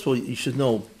So you should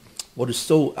know what is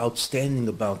so outstanding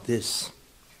about this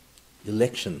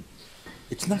election.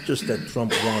 It's not just that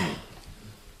Trump won.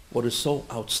 What is so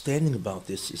outstanding about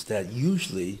this is that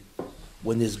usually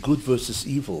when there's good versus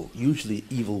evil, usually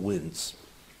evil wins.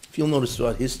 If you'll notice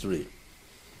throughout history,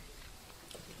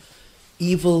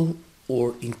 evil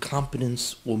or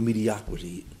incompetence or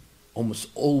mediocrity almost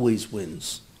always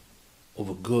wins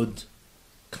over good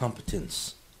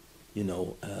competence, and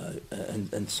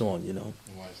so on,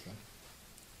 Why is that?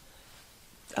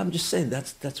 I'm just saying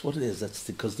that's what it is. That's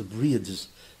because the breed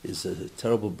is a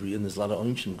terrible breed, and there's a lot of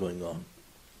punishment going on,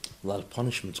 a lot of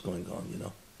punishments going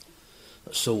on.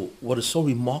 So what is so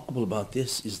remarkable about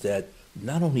this is that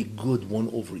not only good won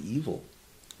over evil,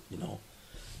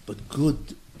 but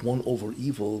good won over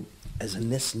evil as a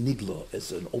nes nigla,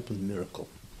 as an open miracle,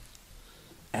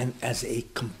 and as a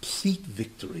complete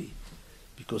victory,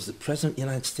 because the President of the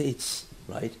United States,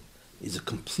 right, is a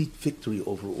complete victory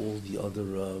over all the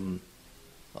other,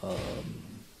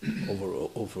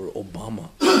 over Obama,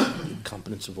 the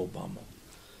incompetence of Obama.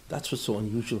 That's what's so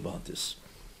unusual about this,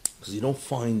 because you don't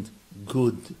find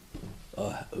good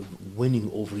winning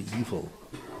over evil,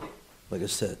 like I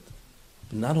said.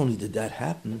 But not only did that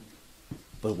happen,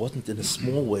 but it wasn't in a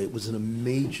small way, it was in a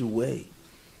major way.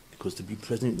 Because to be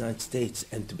President of the United States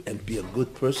and be a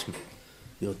good person,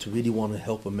 to really want to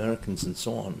help Americans and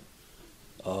so on,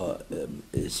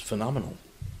 is phenomenal.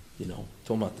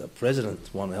 Talking about the president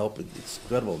want to help, it's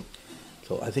incredible.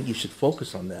 So I think you should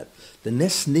focus on that. The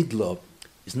Nes Nigla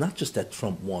is not just that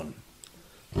Trump won.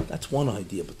 That's one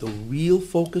idea, but the real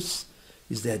focus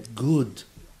is that good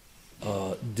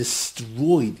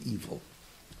destroyed evil.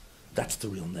 That's the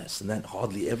real Nes, and that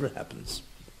hardly ever happens.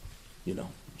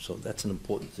 So that's an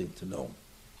important thing to know.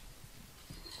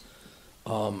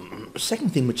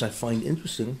 Second thing which I find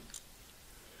interesting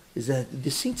is that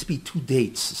there seem to be two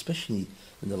dates, especially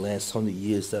in the last 100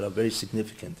 years, that are very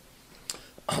significant.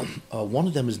 One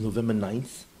of them is November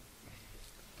 9th,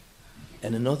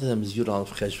 and another of them is Yud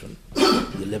Aleph Cheshvan,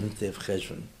 the 11th day of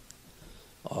Cheshvan.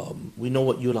 We know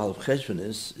what Yud Aleph Cheshvan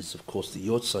is of course the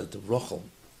Yortzeit of Rochel.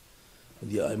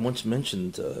 I once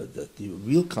mentioned that the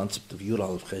real concept of Yud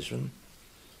Aleph Cheshvan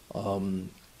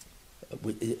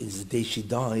is the day she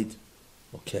died,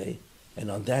 okay? And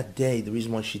on that day, the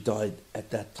reason why she died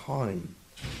at that time,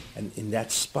 and in that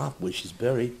spot where she's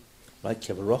buried, right,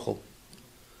 Kever Rochel,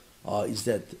 is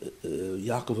that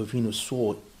Yaakov Avinu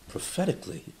saw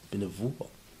prophetically, B'nevuah,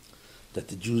 that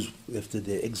the Jews, after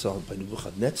their exile by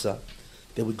Nebuchadnezzar,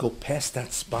 they would go past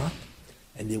that spot,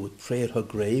 and they would pray at her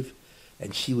grave,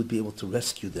 and she would be able to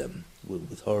rescue them.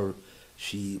 With her,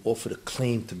 she offered a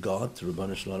claim to God, to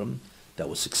Rabbanu Shalom, that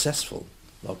was successful,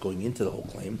 without going into the whole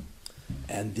claim.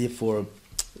 And therefore,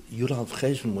 Yud Aleph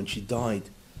Cheshvan, when she died,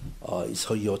 is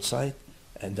her Yortzeit,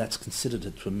 and that's considered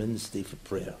a tremendous day for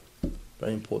prayer.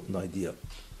 Very important idea.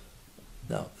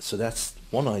 Now, so that's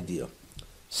one idea.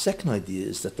 Second idea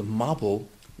is that the Mabul,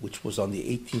 which was on the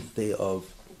 18th day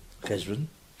of Cheshvan,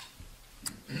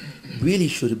 really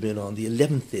should have been on the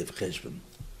 11th day of Cheshvan.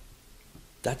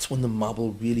 That's when the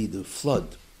Mabul, really the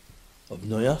flood of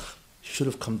Noach, should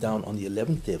have come down on the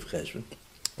 11th day of Cheshvan.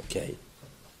 Okay.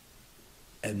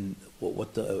 And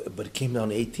but it came down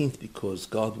the 18th because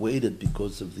God waited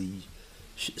because of the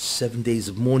 7 days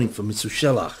of mourning for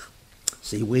Methuselah.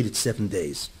 So he waited 7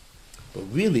 days. But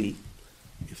really,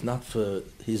 if not for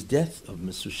his death of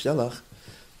Methuselah,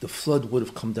 the flood would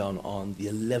have come down on the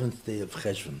 11th day of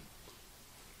Cheshvan.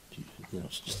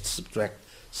 Just subtract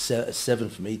 7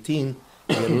 from 18,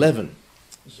 you get 11.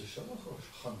 Methuselah or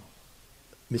Chanukh?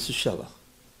 Methuselah,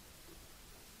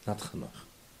 not Chanukh.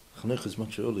 Chanukh is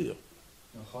much earlier.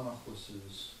 No, Chanukh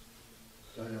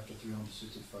died after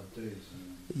 365 days.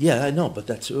 Yeah, I know, but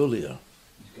that's earlier.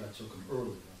 God took him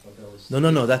early. I thought that was...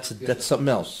 No, that's something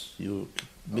else. You're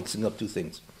mixing up two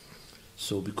things.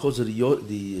 So because of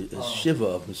the Shiva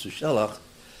of Methuselah,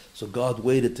 so God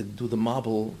waited to do the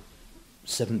Mabul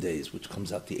 7 days, which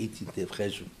comes out the 18th day of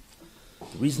Cheshvan.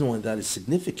 The reason why that is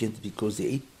significant because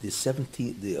the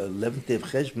 11th day of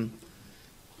Cheshvan,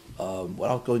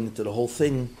 without going into the whole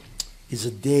thing, is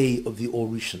a day of the Or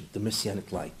Rishon, the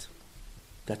Messianic light.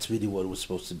 That's really what it was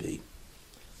supposed to be.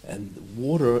 And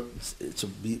water,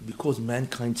 because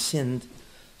mankind sinned,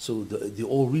 so the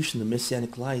Or Rishon, the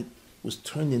Messianic light, was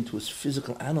turned into its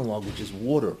physical analog, which is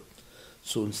water.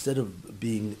 So instead of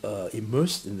being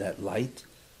immersed in that light,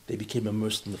 they became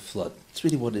immersed in the flood. It's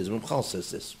really what it is. Ramchal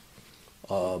says this.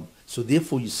 So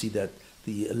therefore you see that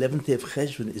the 11th day of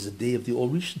Cheshvan is a day of the Or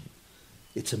Rishon.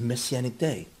 It's a Messianic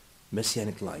day,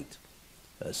 Messianic light.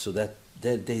 So that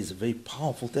day is a very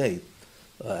powerful day,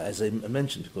 as I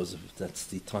mentioned, because that's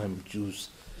the time Jews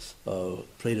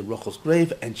prayed at Rachel's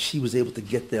grave, and she was able to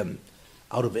get them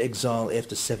out of exile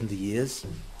after 70 years.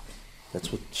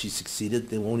 That's what she succeeded.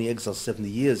 They were only exiled 70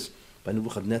 years by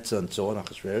Nebuchadnezzar and so on,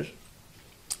 Achashverosh.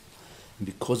 And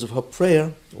because of her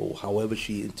prayer, or however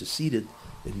she interceded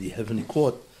in the heavenly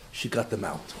court, she got them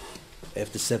out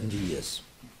after 70 years.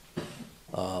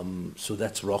 So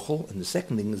that's Rachel. And the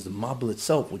second thing is the Mabul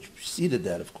itself, which preceded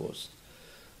that, of course.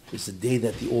 It's the day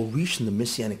that the Orishan, the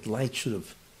Messianic light, should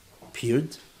have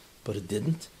appeared, but it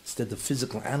didn't. Instead, the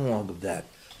physical analog of that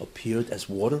appeared as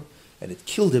water, and it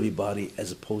killed everybody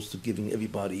as opposed to giving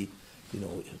everybody,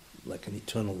 like an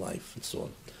eternal life and so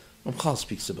on. Ramchal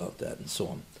speaks about that and so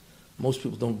on. Most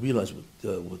people don't realize what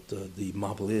the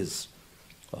Mabul is.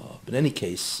 But in any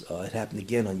case, it happened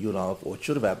again on Yud Aleph, or it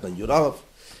should have happened on Yud Aleph.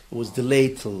 It was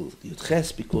delayed till Yud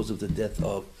Ches because of the death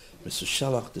of Mr.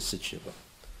 Shalach, the Sitchiva.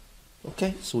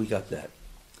 Okay, so we got that.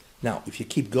 Now, if you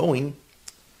keep going,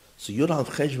 so Yud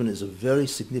Aleph Cheshvan is a very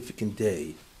significant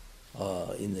day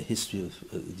in the history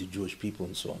of the Jewish people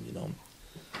and so on,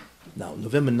 Now,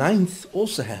 November 9th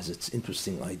also has its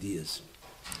interesting ideas.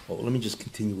 Well, let me just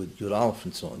continue with Yud Aleph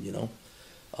and so on,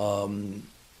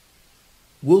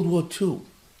 World War II,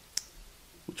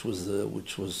 which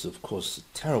was of course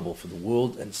terrible for the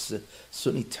world and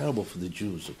certainly terrible for the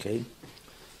Jews. Okay,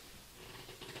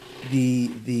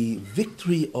 the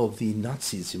victory of the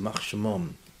Nazis, Yimach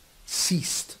Shemam,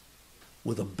 ceased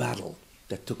with a battle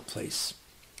that took place.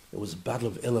 It was the Battle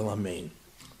of El Alamein.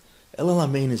 El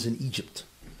Alamein is in Egypt,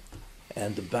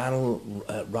 and the battle.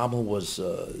 Rommel was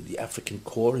the African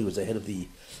corps. He was the head of the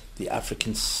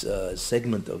African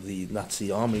segment of the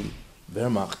Nazi army,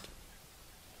 Wehrmacht.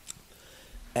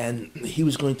 And he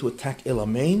was going to attack El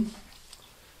Alamein,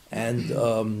 and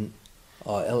there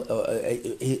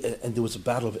was a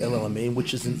battle of El Alamein,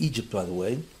 which is in Egypt, by the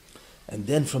way. And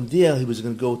then from there, he was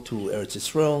going to go to Eretz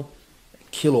Yisrael,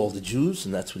 kill all the Jews,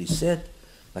 and that's what he said.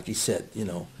 Like he said,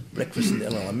 breakfast in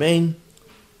El Alamein,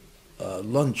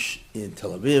 lunch in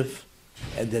Tel Aviv,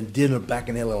 and then dinner back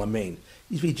in El Alamein.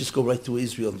 He'd just go right to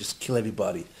Israel and just kill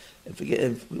everybody. And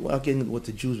without getting what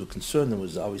the Jews were concerned, it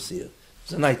was obviously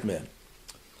a nightmare.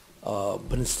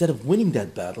 But instead of winning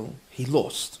that battle, he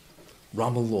lost.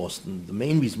 Rommel lost. And the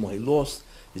main reason why he lost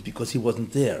is because he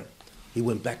wasn't there. He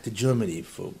went back to Germany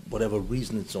for whatever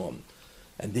reason and so on.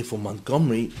 And therefore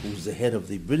Montgomery, who was the head of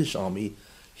the British army,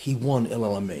 he won El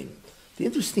Alamein. The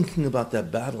interesting thing about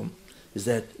that battle is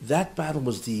that battle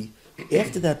was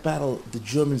after that battle, the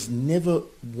Germans never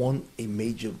won a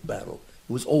major battle.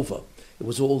 It was over. It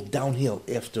was all downhill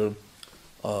after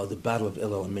the Battle of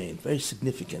El Alamein. Very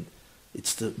significant.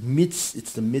 It's the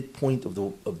midpoint of the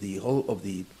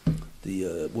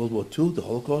World War II, the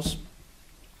Holocaust.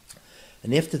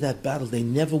 And after that battle, they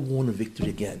never won a victory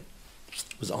again.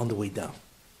 It was on the way down.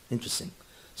 Interesting.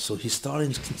 So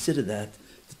historians consider that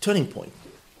the turning point.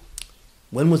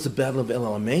 When was the Battle of El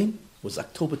Alamein? It was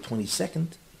October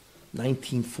 22nd,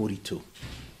 1942.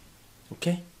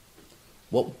 Okay?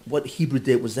 What Hebrew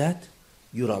date was that?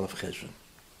 Yud Aleph Cheshvan.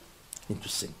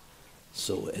 Interesting.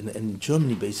 So, and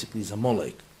Germany basically is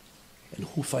Amalek. And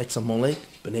who fights Amalek?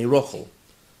 Bnei Rochel.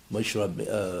 Moshe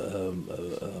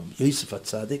Yosef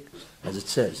HaTzadik, as it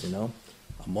says,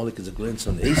 Amalek is a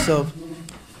grandson of Esav,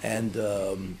 and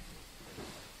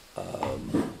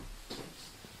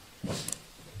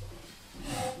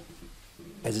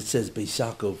as it says, Beis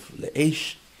Yaakov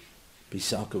le'esh,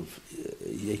 Beis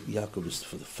Yaakov is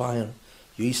for the fire,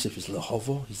 Yosef is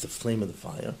le'hovo, he's the flame of the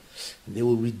fire, and they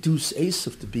will reduce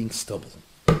Esav to being stubble,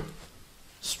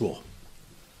 straw.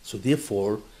 So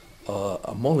therefore,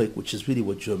 Amalek, which is really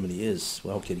what Germany is,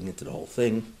 without getting into the whole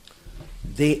thing,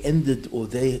 they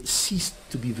ceased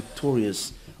to be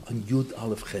victorious on Yud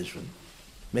Aleph Cheshvan.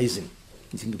 Amazing.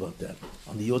 You think about that.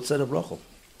 On the Yod side of Rachel.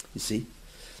 You see?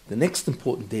 The next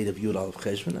important date of Yud Aleph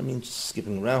Cheshvan, just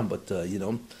skipping around, but,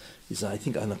 is I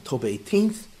think on October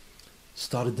 18th,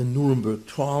 started the Nuremberg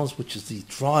trials, which is the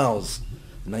trials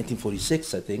in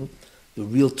 1946, I think, the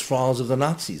real trials of the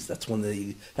Nazis. That's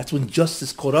when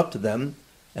justice caught up to them,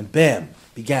 and bam,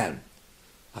 began.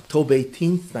 October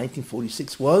 18th,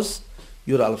 1946 was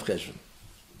Yud Aleph Cheshvan.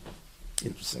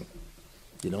 Interesting.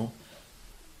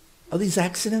 Are these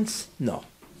accidents? No.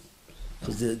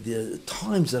 Because they're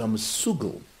times that are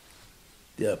masugel.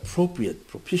 They're appropriate,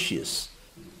 propitious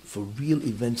for real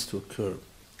events to occur.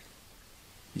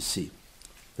 You see.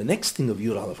 The next thing of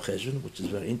Yud Aleph Cheshvan, which is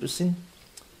very interesting,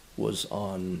 was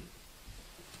on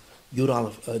Yud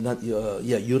Aleph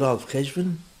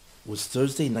Cheshvan was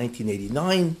Thursday,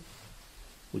 1989,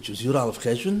 which was Yud Aleph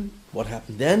Cheshvan. What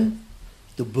happened then?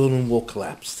 The Berlin Wall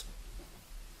collapsed.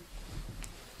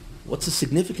 What's the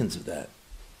significance of that?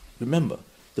 Remember,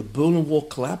 the the Berlin Wall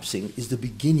collapsing is the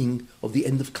beginning of the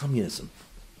end of communism.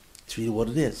 It's really what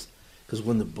it is. Because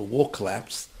when the wall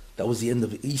collapsed, that was the end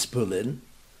of East Berlin,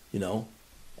 you know,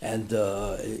 and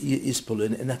East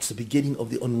Berlin, and that's the beginning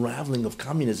of the unraveling of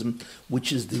communism,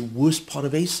 which is the worst part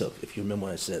of Esav, if you remember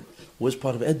what I said, worst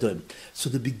part of Edom.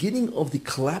 So the beginning of the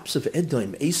collapse of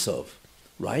Edom, Esav,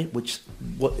 right, which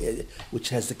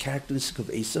has the characteristic of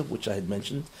Esav, which I had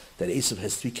mentioned, that Esav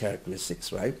has three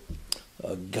characteristics, right?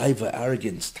 Gaiva,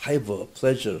 arrogance, taiva,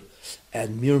 pleasure,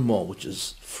 and mirma, which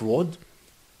is fraud,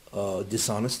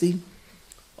 dishonesty.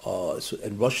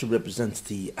 And Russia represents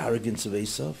the arrogance of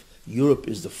Esav. Europe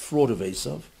is the fraud of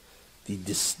Esav, the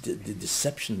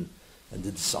deception and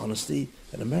the dishonesty.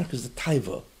 And America is the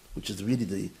taiva, which is really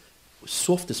the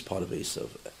softest part of Esav,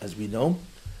 as we know.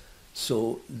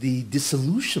 So the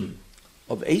dissolution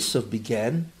of Esav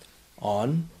began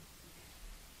on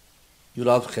Yud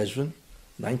Cheshvan,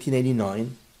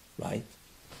 1989, right?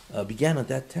 Began at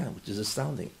that time, which is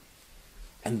astounding.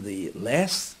 And the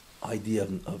last idea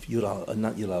of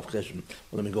not Yud Cheshvan,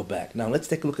 well, let me go back. Now let's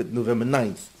take a look at November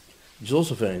 9th, which is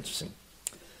also very interesting.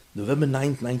 November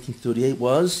 9th, 1938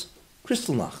 was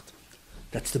Kristallnacht.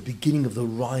 That's the beginning of the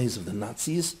rise of the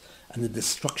Nazis and the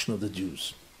destruction of the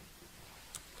Jews.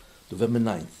 November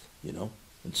 9th, you know,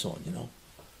 and so on, you know.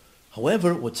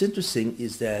 However, what's interesting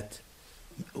is that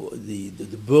the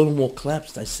Berlin Wall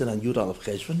collapsed, I said, on Yud Aleph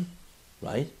Cheshvan,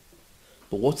 right?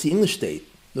 But what's the English date?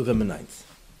 November 9th.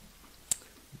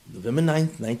 November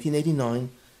 9th, 1989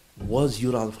 was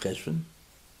Yud Aleph Cheshvan,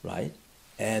 right?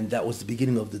 And that was the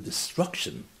beginning of the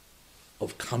destruction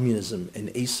of communism in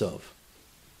Esav,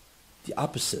 the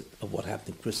opposite of what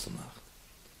happened in Kristallnacht.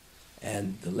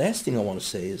 And the last thing I want to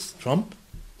say is Trump.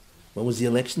 When was the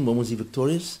election? When was he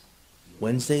victorious?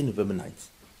 Wednesday, November 9th.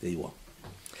 There you are.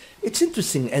 It's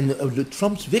interesting, and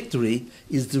Trump's victory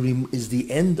is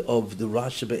the end of the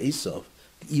Rasha Esav,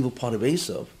 the evil part of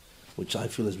Esav, which I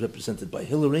feel is represented by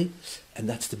Hillary, and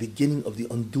that's the beginning of the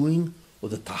undoing or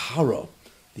the tahara,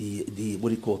 the what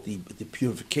do you call it, the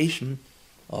purification,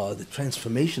 the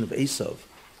transformation of Esav.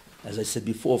 As I said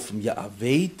before, from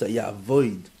Ya'aved to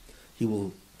Ya'avoid, he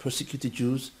will persecute the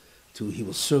Jews, to he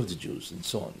will serve the Jews, and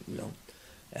so on, you know.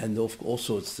 And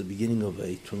also it's the beginning of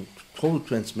a total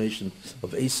transformation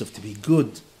of Esav to be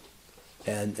good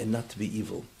and not to be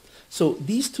evil. So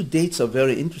these two dates are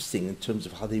very interesting in terms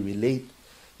of how they relate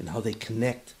and how they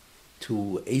connect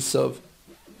to Esav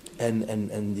and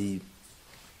the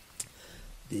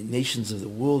nations of the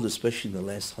world, especially in the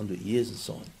last 100 years and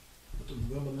so on. But on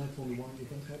November 9th, only one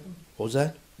event happened? What was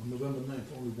that? On November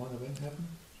 9th, only one event happened?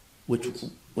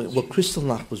 Well,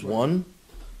 Kristallnacht was one,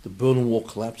 the Berlin Wall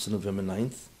collapsed on November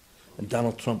 9th, and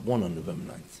Donald Trump won on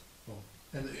November 9th. Oh.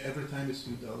 And every time it's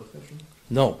Yud Aleph Cheshvan?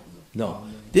 No.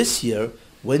 This year,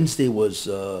 Wednesday was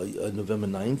November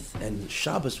 9th, and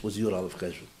Shabbos was Yud Aleph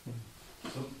Cheshvan.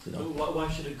 So why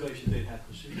should a Goyish event have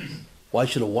Chashivas? Why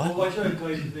should a what? Well, why should a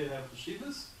Goyish event have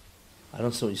Chashivas? I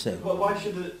don't see what you're saying. Well, why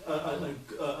should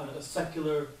a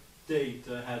secular date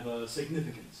have a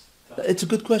significance? It's a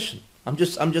good question. I'm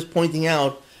just pointing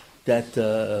out that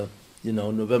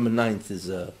November 9th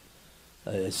is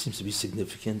seems to be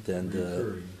significant and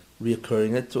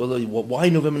reoccurring. Although why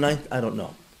November 9th, I don't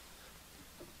know.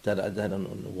 I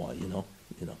don't know why.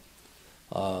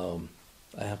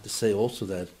 I have to say also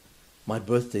that my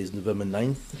birthday is November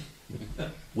 9th,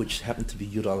 which happened to be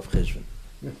Yud Aleph Cheshvan.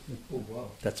 Oh,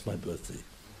 wow. That's my birthday.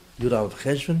 Yud Aleph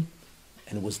Cheshvan,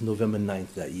 and it was November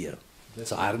 9th that year.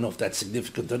 So I don't know if that's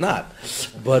significant or not,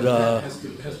 but Has to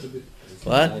be.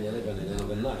 what? 9/11 and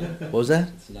 11/9. What was that?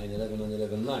 It's 9/11 and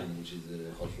 11/9, which is the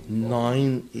Choshul.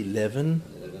 9/11.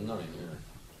 11/9,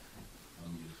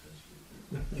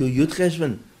 yeah. Yud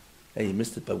Cheshvan. Hey, you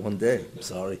missed it by one day. I'm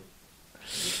sorry.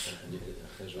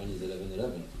 Cheshvan is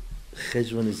 11/11.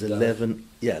 Cheshvan is 11.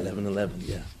 Yeah, 11/11.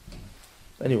 Yeah.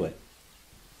 Anyway,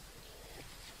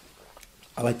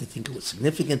 I like to think it was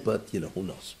significant, but who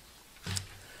knows?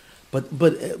 But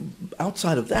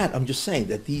outside of that, I'm just saying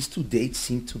that these two dates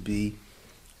seem to be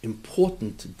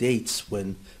important dates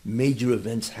when major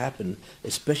events happen,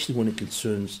 especially when it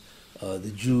concerns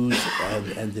the Jews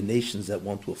and the nations that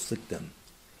want to afflict them.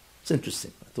 It's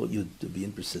interesting. I thought you'd be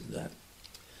interested in that.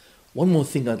 One more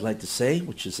thing I'd like to say,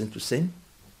 which is interesting,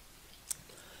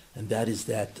 and that is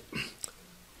that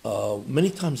many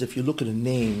times if you look at a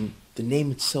name, the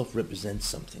name itself represents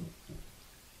something.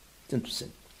 It's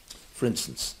interesting. For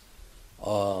instance,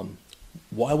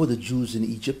 why were the Jews in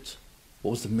Egypt?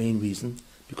 What was the main reason?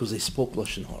 Because they spoke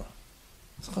Lashon Hara.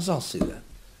 Chazal say that.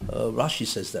 Rashi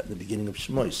says that in the beginning of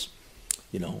Shemos.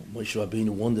 Moshe Rabbeinu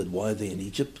wondered why are they in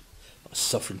Egypt,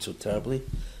 suffering so terribly.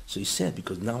 So he said,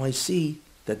 because now I see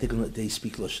that they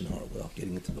speak Lashon Hara without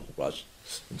getting into the whole rush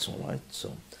and so on, right?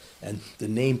 So, and the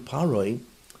name Paroi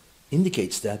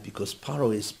indicates that because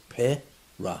Paro is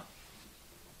Pe-Ra,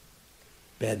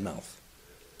 bad mouth.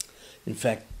 In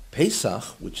fact, Pesach,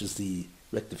 which is the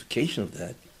rectification of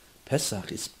that,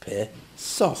 Pesach is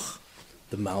Pesach,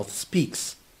 the mouth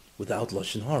speaks without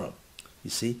Lashon Hara. You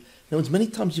see? Now, many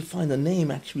times you find a name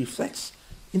actually reflects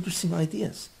interesting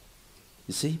ideas.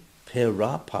 You see?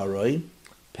 Pe-Ra, Paroi,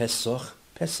 Pesach,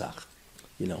 Pesach.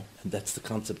 You know, and that's the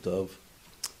concept of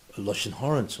Lashon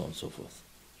Hara and so on and so forth.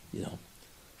 You know.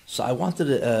 So I wanted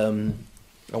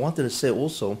to say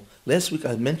also, last week I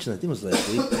had mentioned, I think it was last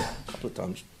week, a couple of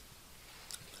times,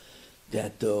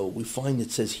 that we find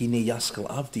it says, Hine Yaskal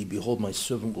Avdi, behold my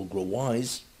servant will grow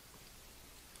wise.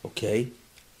 Okay?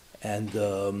 And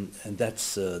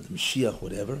that's the Mashiach,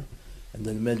 whatever. And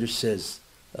then the Medrash says,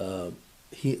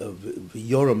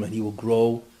 V'yoram, and he will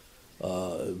grow,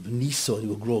 V'niso, and he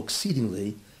will grow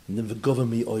exceedingly, and then V'gova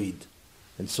mi'oid,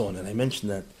 and so on. And I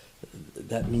mentioned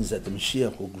that means that the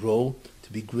Mashiach will grow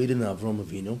to be greater than Avram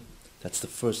Avinu. That's the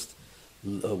first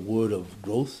word of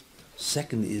growth.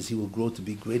 Second is he will grow to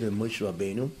be greater than Moshe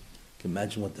Rabbeinu. You can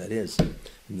imagine what that is. And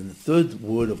then the third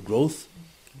word of growth,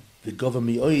 V'gova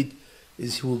mi'oid,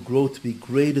 is he will grow to be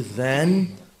greater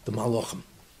than the Malachim.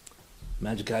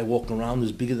 Imagine a guy walking around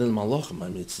who's bigger than the Malachim. I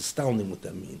mean, it's astounding what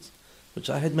that means, which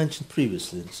I had mentioned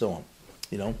previously, and so on.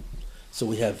 You know, so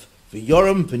we have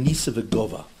V'yoram, V'nisa,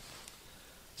 V'gova.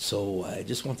 So I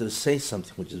just wanted to say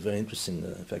something which is very interesting.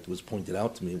 In fact, it was pointed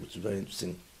out to me, which is very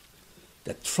interesting,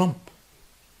 that Trump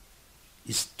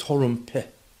is Torum Peh.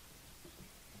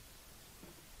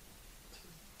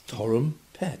 Torum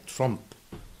Peh, Trump.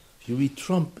 If you read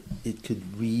Trump, it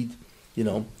could read, you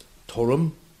know,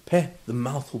 Torum Peh, the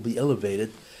mouth will be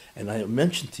elevated. And I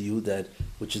mentioned to you that,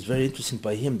 which is very interesting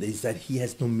by him, is that he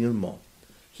has no mirmo.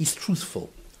 He's truthful.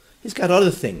 He's got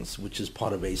other things, which is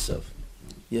part of Esav,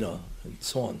 you know, and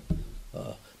so on.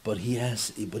 But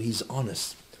he's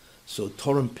honest. So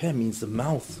Torum Peh means the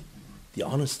mouth, the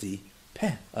honesty,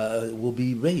 Peh, will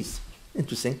be raised.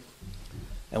 Interesting.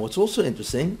 And what's also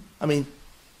interesting, I mean,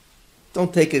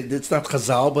 don't take it, it's not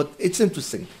Chazal, but it's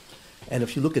interesting. And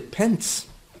if you look at Pence,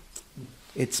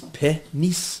 it's Peh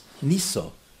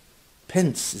Niso.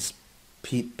 Pence is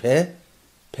Peh,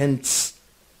 Pence,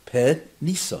 Peh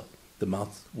Niso. The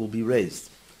mouth will be raised.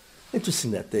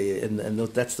 Interesting that and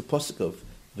that's the pasuk of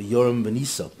V'yoram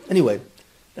V'niso. Anyway,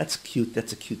 that's cute.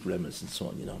 That's a cute remez and so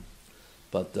on, you know.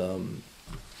 But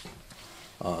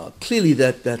clearly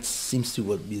that seems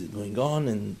to be going on,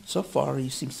 and so far he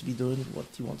seems to be doing what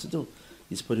he wants to do.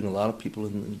 He's putting a lot of people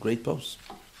in great posts,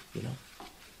 you know.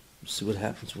 We'll see what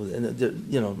happens with it. And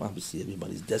you know, obviously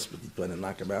everybody's desperately trying to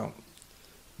knock him out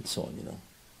and so on, you know.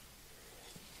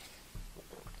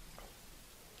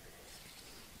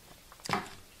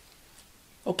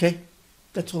 Okay,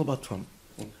 that's all about Trump.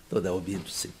 Thought that would be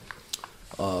interesting.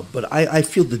 But I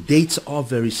feel the dates are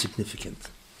very significant.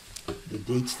 The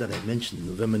dates that I mentioned,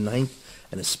 November 9th,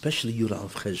 and especially Yud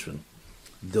Aleph Cheshvan,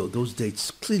 those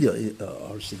dates clearly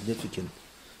are significant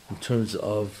in terms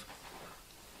of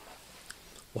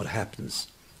what happens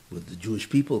with the Jewish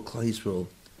people, Klal Yisrael,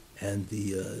 and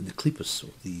the Klippas,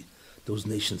 or those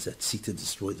nations that seek to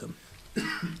destroy them.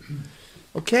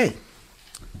 Okay,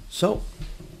 so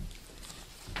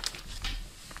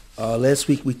last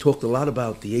week we talked a lot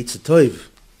about the Eitz Tov,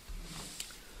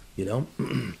 you know,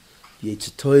 the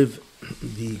Eitz Tov,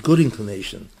 the good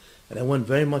inclination, and I went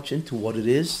very much into what it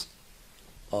is,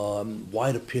 why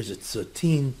it appears at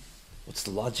 13, what's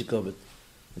the logic of it,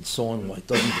 and so on, why it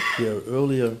doesn't appear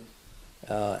earlier,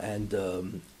 and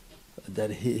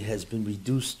that it has been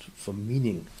reduced from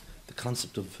meaning, the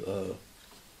concept of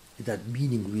that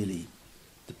meaning really,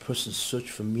 the person's search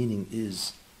for meaning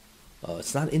is,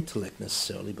 it's not intellect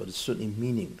necessarily, but it's certainly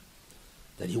meaning,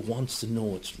 that he wants to know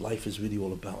what life is really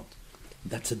all about.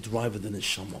 That's a driver of the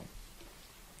neshama.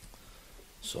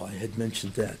 So I had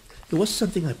mentioned that. There was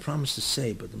something I promised to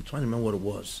say, but I'm trying to remember what it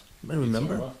was. You might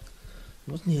remember?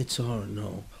 It wasn't the Yetzer Hara,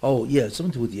 no. Oh, yeah,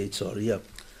 something to do with the Yetzer Hara, yeah.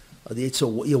 The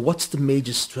Yetzer Hara, yeah, what's the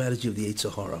major strategy of the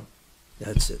Yetzer Hara?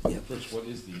 That's it, yeah. First, what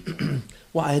is the Yetzer Hara?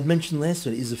 Well, I had mentioned last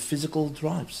week, is the physical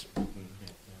drives,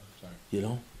 Sorry. you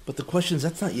know? But the question is,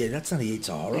 that's not a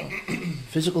Yetzer Hara.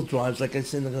 Physical drives, like I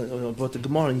said about the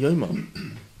Gemara in Yoma,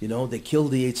 you know, they kill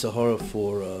the Yetzer Hara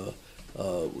for,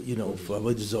 you know, for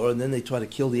Avodah Zarah, and then they try to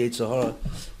kill the Yetzer Hara,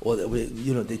 or,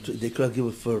 you know, they try to give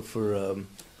it for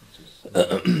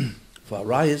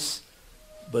Arias,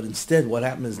 but instead what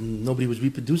happened is nobody was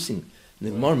reproducing. And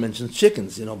the Gemara mentions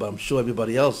chickens, you know, but I'm sure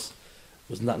everybody else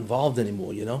was not involved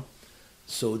anymore, you know.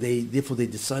 So therefore they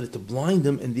decided to blind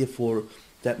them, and therefore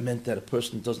that meant that a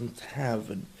person doesn't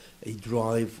have a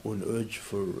drive or an urge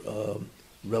for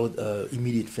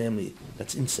immediate family.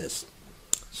 That's incest.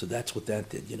 So that's what that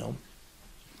did, you know.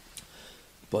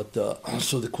 But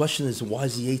so the question is, why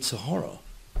is the Yetzer Hara?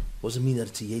 What does it mean that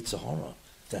it's a Yetzer Hara,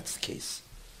 if that's the case?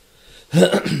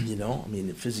 You know, I mean,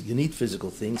 you need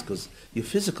physical things because you're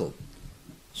physical.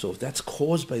 So if that's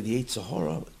caused by the Yetzer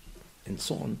Hara and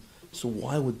so on, so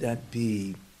why would that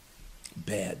be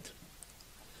bad?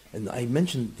 And I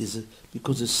mentioned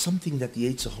because there's something that the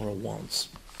Yetzer Hara wants,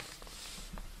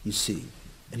 you see.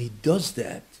 And he does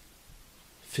that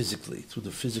physically, through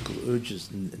the physical urges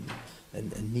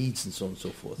and needs and so on and so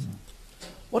forth.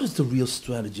 What is the real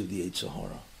strategy of the Yetzer Hara?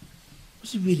 What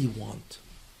does he really want?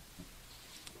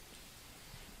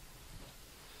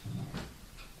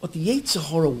 What the Yetzer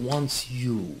Hara wants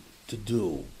you to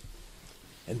do,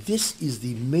 and this is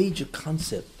the major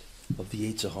concept of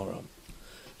the Yetzer Hara,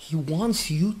 he wants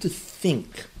you to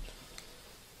think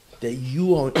that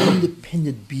you are an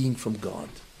independent being from God.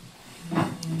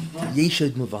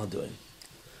 Yeshod Mavadoi.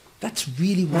 That's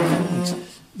really what he wants.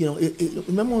 You know,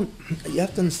 remember, you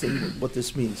have to understand what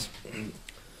this means.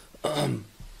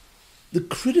 The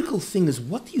critical thing is,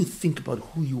 what do you think about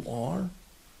who you are?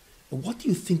 And what do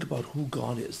you think about who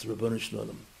God is, the Ribbono Shel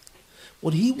Olam?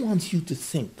 What he wants you to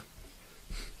think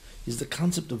is the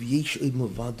concept of Yeshod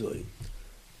Mavadoi.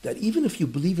 That even if you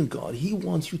believe in God, he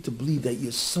wants you to believe that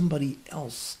you're somebody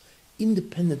else,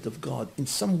 independent of God in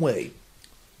some way.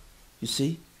 You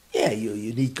see? Yeah,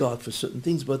 you need God for certain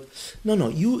things, but no,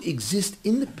 you exist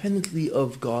independently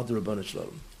of God, the Ribbono Shel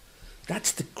Olam.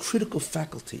 That's the critical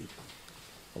faculty.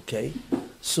 Okay?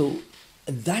 So,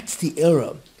 and that's the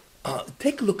era.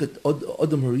 Take a look at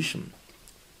Adam Harishon.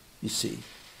 You see?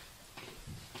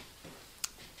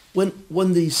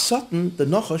 When the Satan, the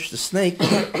Nachash, the snake,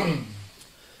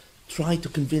 tried to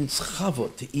convince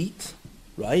Chava to eat,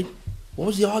 right? What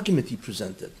was the argument he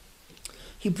presented?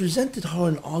 He presented her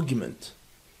an argument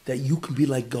that you can be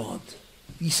like God.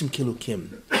 Yisim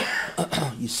Kilukim.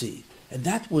 You see. And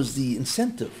that was the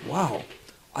incentive. Wow.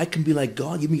 I can be like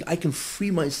God. You mean I can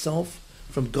free myself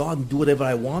from God and do whatever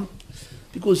I want?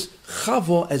 Because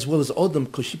Chava, as well as Adam,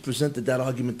 because she presented that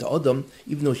argument to Adam,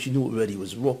 even though she knew already it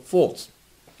was false.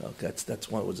 Okay, that's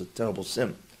why it was a terrible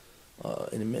sin.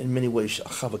 In many ways,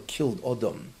 Chava killed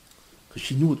Adam because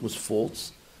she knew it was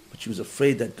false, but she was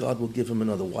afraid that God will give him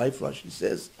another wife, Rashi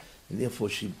says, and therefore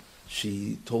she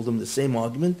told him the same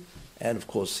argument, and of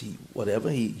course he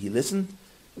listened,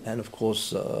 and of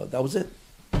course that was it.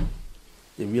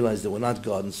 They realized they were not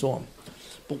God and so on.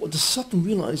 But what the Satan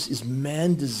realized is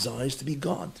man desires to be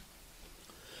God.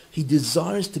 He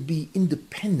desires to be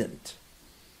independent,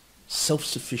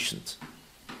 self-sufficient.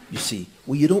 You see,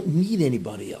 where you don't need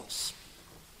anybody else.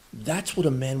 That's what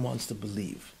a man wants to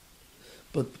believe.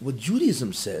 But what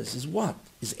Judaism says is what?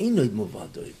 Is Einod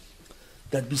Mavadoi.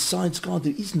 That besides God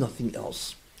there is nothing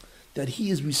else. That he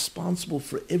is responsible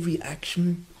for every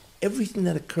action, everything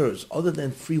that occurs other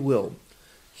than free will.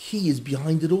 He is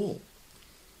behind it all.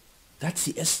 That's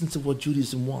the essence of what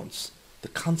Judaism wants. The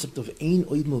concept of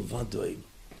Einod Mavadoi.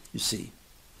 You see.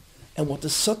 And what the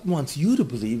Satan wants you to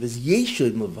believe is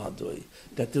Yeshod Mavadoi,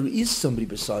 that there is somebody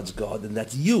besides God, and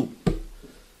that's you.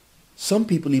 Some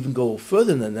people even go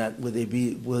further than that, where they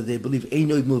believe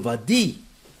Einod Mavadi.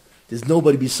 There's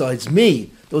nobody besides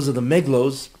me. Those are the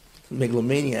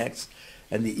megalomaniacs,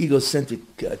 and the egocentric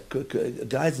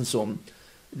guys and so on.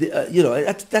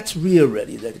 That's real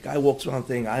already. That the guy walks around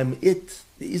saying, "I'm it.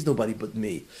 There is nobody but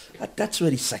me." That's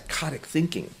already psychotic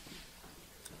thinking.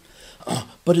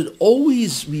 But it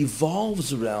always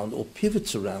revolves around or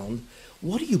pivots around,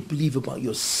 what do you believe about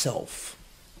yourself?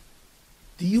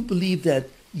 Do you believe that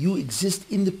you exist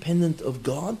independent of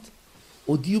God?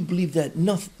 Or do you believe that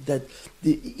there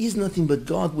is nothing but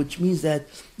God, which means that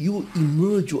you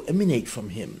emerge or emanate from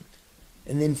him?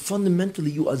 And then fundamentally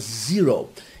you are zero.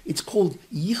 It's called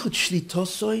Yichud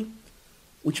Shlitosoi,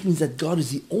 which means that God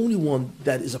is the only one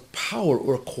that is a power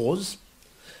or a cause.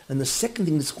 And the second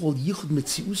thing is called Yichud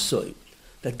Metziusoi,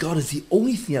 that God is the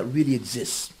only thing that really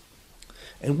exists.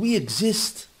 And we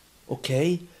exist,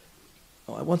 okay?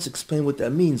 I once explained what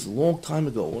that means a long time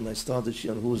ago when I started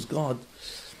Shir on Who is God,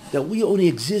 that we only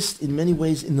exist in many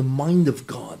ways in the mind of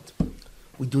God.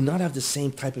 We do not have the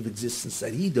same type of existence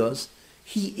that he does.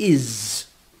 He is,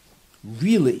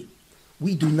 really.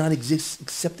 We do not exist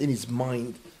except in his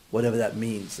mind, whatever that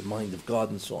means, the mind of God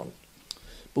and so on.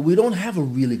 But we don't have a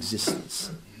real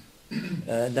existence.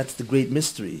 And that's the great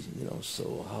mystery,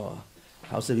 so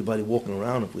how's everybody walking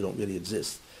around if we don't really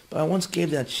exist? But I once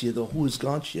gave that shir, the Who is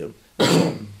God shir.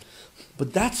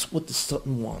 But that's what the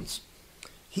Satan wants.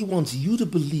 He wants you to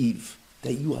believe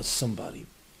that you are somebody.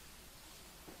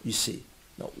 You see.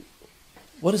 Now,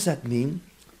 what does that mean?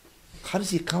 How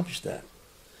does he accomplish that?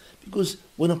 Because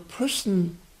when a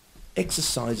person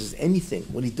exercises anything,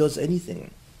 when he does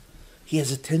anything, he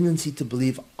has a tendency to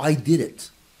believe, I did it.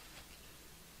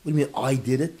 What do you mean, I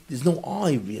did it? There's no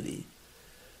I, really.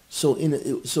 So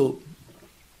the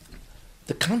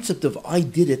concept of I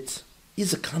did it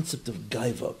is a concept of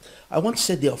gaiva. I once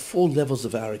said there are 4 levels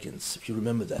of arrogance, if you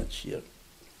remember that, Shir.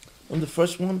 And the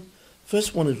first one?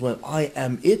 First one is when I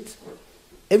am it,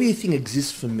 everything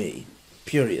exists for me,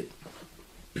 period.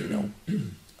 You know.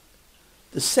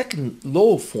 The second,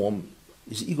 lower form,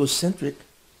 is egocentric,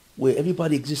 where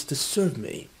everybody exists to serve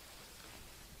me.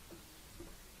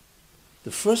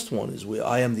 The first one is where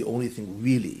I am the only thing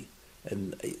really,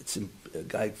 and a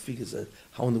guy figures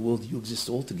how in the world do you exist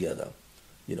altogether?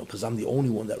 You know, because I'm the only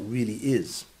one that really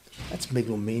is. That's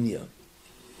megalomania.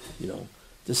 You know.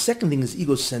 The second thing is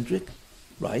egocentric,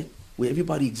 right? Where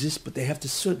everybody exists, but they have to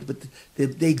serve, but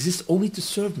they exist only to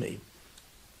serve me.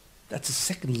 That's the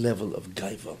second level of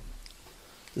gaiva.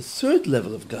 The third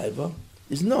level of gaiva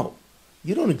is no,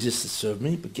 you don't exist to serve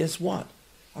me, but guess what?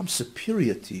 I'm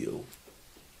superior to you.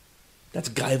 That's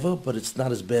gaiva, but it's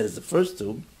not as bad as the first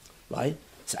two, right?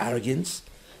 It's arrogance.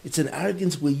 It's an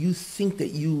arrogance where you think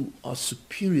that you are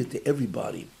superior to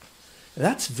everybody. And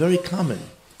that's very common.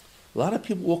 A lot of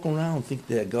people walk around and think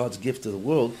they're God's gift to the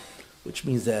world, which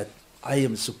means that I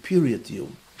am superior to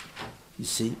you. You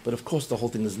see? But of course the whole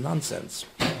thing is nonsense.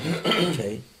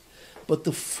 Okay? But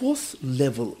the fourth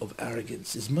level of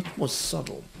arrogance is much more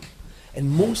subtle.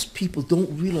 And most people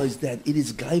don't realize that it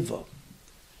is gaiva.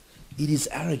 It is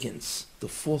arrogance, the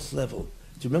fourth level.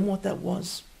 Do you remember what that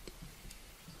was?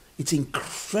 It's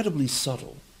incredibly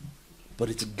subtle, but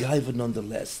it's gaiva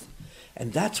nonetheless.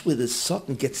 And that's where the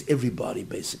Satan gets everybody,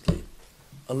 basically,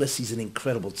 unless he's an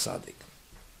incredible tzaddik.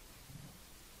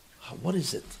 What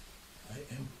is it? I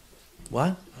am.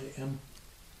 What? I am.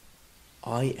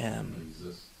 I am.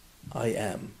 Exist. I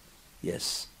am.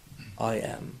 Yes, I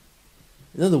am.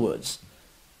 In other words,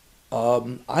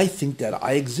 I think that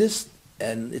I exist,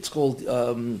 and it's called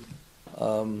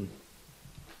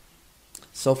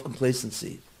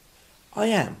self-complacency. I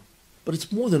am, but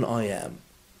it's more than I am.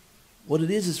 What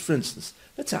it is, for instance,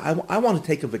 let's say I want to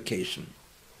take a vacation,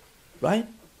 right?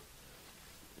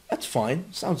 That's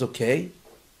fine, sounds okay.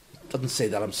 Doesn't say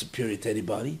that I'm superior to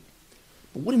anybody.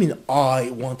 But what do you mean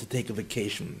I want to take a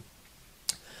vacation?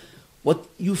 What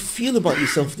you feel about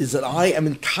yourself is that I am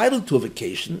entitled to a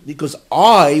vacation because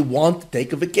I want to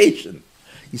take a vacation.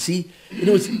 You see, in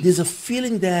other words, there's a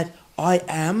feeling that I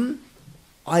am,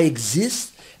 I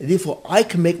exist, and therefore I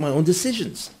can make my own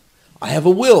decisions. I have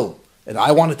a will, and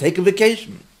I want to take a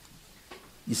vacation.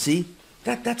 You see,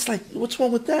 that's like, what's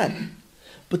wrong with that?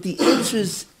 But the answer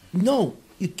is no,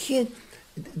 you can't.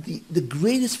 The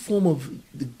greatest form of,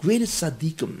 the greatest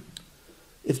tzaddikim,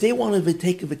 if they want to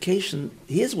take a vacation,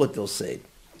 here's what they'll say,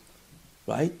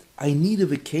 right? I need a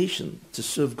vacation to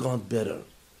serve God better,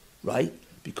 right?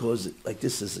 Because like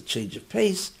this is a change of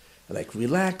pace, I like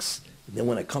relax, and then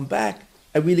when I come back,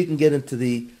 I really can get into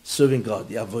the serving God,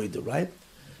 the avodah, right?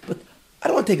 But I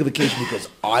don't want to take a vacation because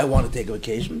I want to take a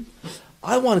vacation.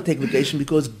 I want to take a vacation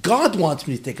because God wants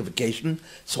me to take a vacation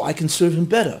so I can serve Him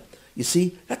better. You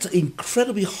see, that's an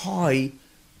incredibly high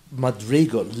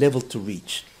madrega level to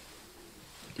reach.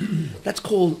 That's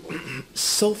called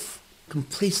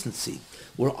self-complacency,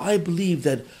 where I believe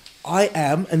that I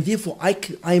am, and therefore I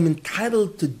am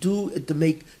entitled to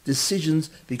make decisions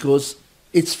because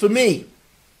it's for me.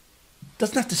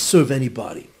 Doesn't have to serve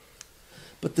anybody.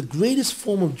 But the greatest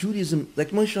form of Judaism, like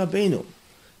Moshe Rabbeinu,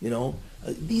 you know,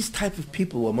 these type of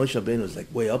people, well, Moshe Rabbeinu is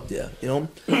like way up there, you know,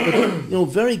 but, you know,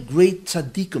 very great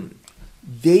tzaddikim,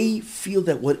 they feel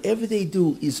that whatever they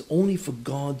do is only for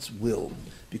God's will,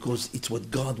 because it's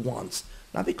what God wants.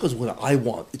 Not because what I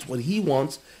want, it's what He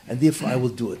wants, and therefore I will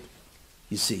do it.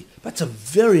 You see, that's a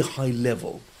very high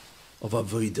level of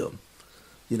avodah,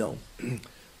 you know.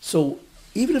 So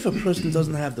even if a person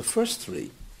doesn't have the first three,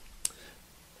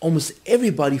 almost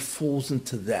everybody falls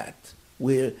into that,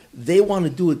 where they want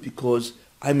to do it because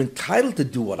I'm entitled to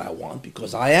do what I want,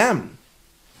 because I am.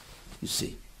 You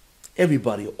see,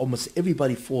 almost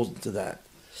everybody falls into that.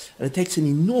 And it takes an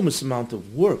enormous amount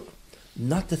of work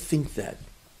not to think that,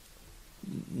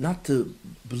 not to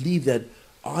believe that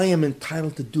I am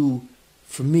entitled to do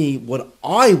for me what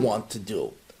I want to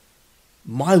do.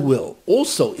 My will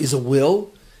also is a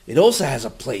will. It also has a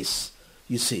place,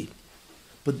 you see.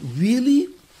 But really,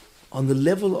 on the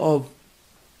level of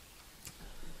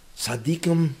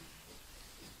tzaddikim,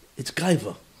 it's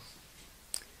gaiva.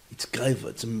 It's gaiva.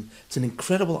 It's an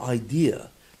incredible idea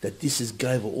that this is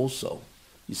gaiva also,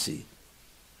 you see.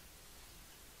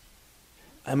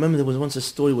 I remember there was once a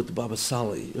story with the Baba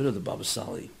Sali. You know the Baba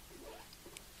Sali?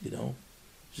 You know?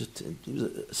 He was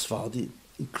a Sephardi,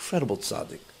 incredible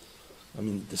tzaddik. I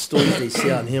mean, the stories they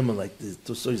say on him are like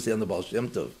the stories they say on the Baal Shem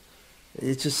Tov.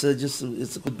 It's just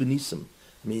it's a good benisim.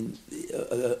 I mean,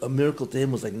 a miracle to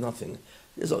him was like nothing.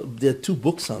 There are 2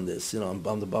 books on this, you know,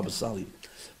 on the Baba Sali.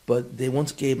 But they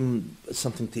once gave him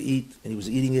something to eat, and he was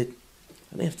eating it,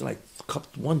 and after like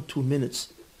 1-2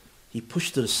 minutes, he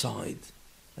pushed it aside.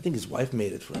 I think his wife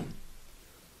made it for him.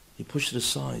 He pushed it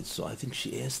aside, so I think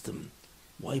she asked him,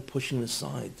 why are you pushing it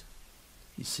aside?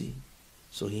 You see?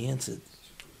 So he answered,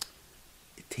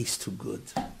 it tastes too good.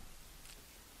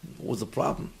 What was the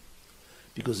problem?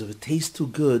 Because if it tastes too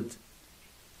good,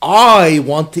 I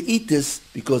want to eat this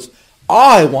because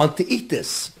I want to eat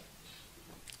this.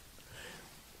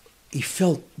 He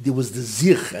felt there was the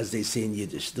zich, as they say in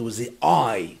Yiddish. There was the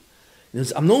I.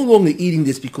 I'm no longer eating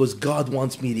this because God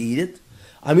wants me to eat it.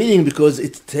 I'm eating it because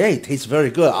it tastes very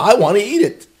good. I want to eat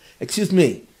it. Excuse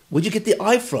me. Where'd you get the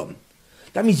I from?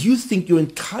 That means you think you're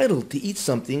entitled to eat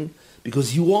something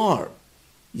because you are.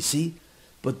 You see?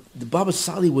 But the Baba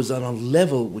Sali was on a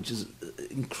level which is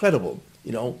incredible.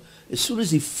 You know, as soon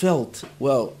as he felt,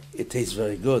 well, it tastes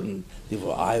very good, and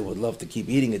therefore I would love to keep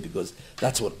eating it because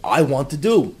that's what I want to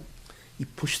do, he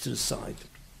pushed it aside.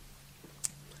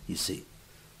 You see,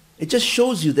 it just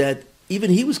shows you that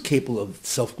even he was capable of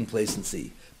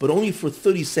self-complacency, but only for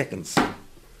 30 seconds.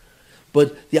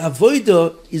 But the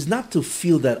avodah is not to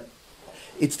feel that,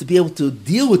 it's to be able to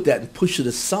deal with that and push it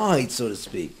aside, so to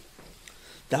speak.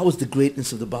 That was the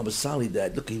greatness of the Baba Sali,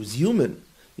 that, look, he was human,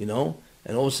 you know,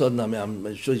 and all of a sudden, I mean,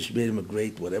 I'm sure she made him a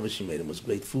great, whatever she made him was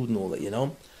great food and all that, you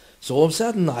know. So all of a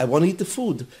sudden, I want to eat the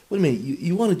food. Wait a minute,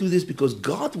 you want to do this because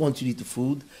God wants you to eat the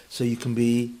food so you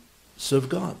can serve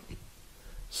God.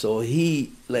 So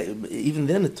he, like, even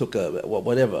then it took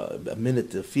a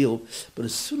minute to feel, but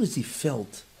as soon as he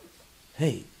felt,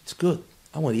 hey, it's good,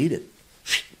 I want to eat it,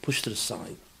 pushed it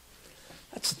aside.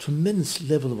 That's a tremendous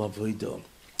level of avodah,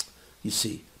 you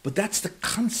see. But that's the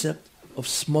concept of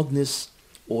smugness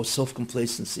or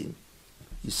self-complacency,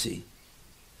 you see.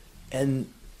 And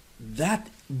that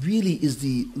really is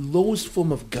the lowest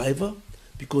form of gaiva,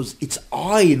 because it's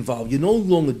I involved. You're no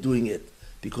longer doing it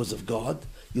because of God.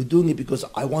 You're doing it because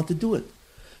I want to do it.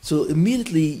 So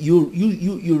immediately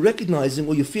you're recognizing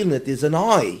or you're feeling that there's an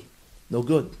I. No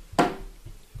good.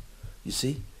 You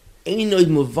see? Einoid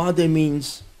Muvade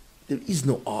means there is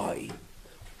no I.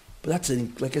 But that's,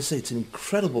 like I say, it's an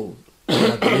incredible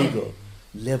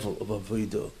level of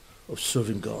avodah, of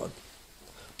serving God.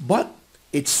 But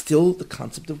it's still the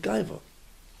concept of gaiva.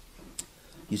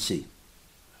 You see.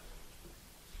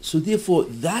 So therefore,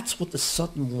 that's what the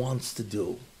Satan wants to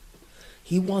do.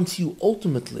 He wants you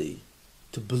ultimately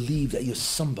to believe that you're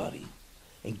somebody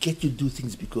and get you to do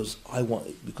things because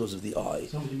of the I.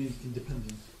 Somebody means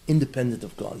independent. Independent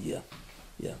of God, yeah.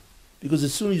 Yeah. Because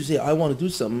as soon as you say, I want to do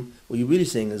something, what you're really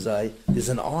saying is there's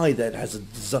an I that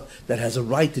has a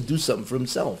right to do something for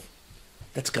himself.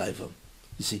 That's gaiva.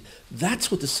 You see, that's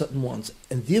what the Satan wants.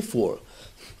 And therefore,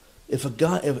 if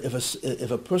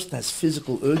a person has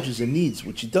physical urges and needs,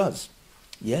 which he does,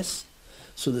 yes,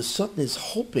 so the Satan is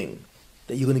hoping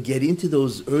that you're going to get into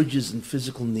those urges and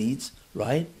physical needs,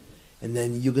 right? And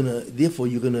then you're going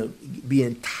to be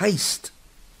enticed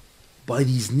by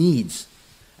these needs,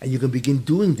 and you can begin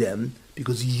doing them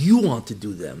because you want to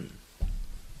do them.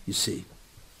 You see,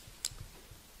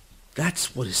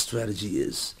 that's what his strategy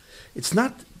is. It's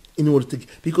not in order to,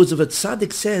 because if a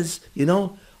tzaddik says, you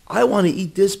know, I want to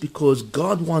eat this because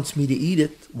God wants me to eat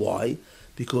it. Why?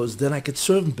 Because then I could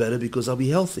serve him better because I'll be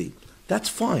healthy. That's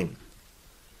fine.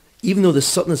 Even though the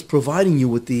Satan is providing you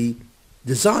with the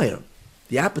desire,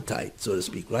 the appetite, so to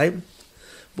speak, right?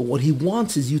 But what he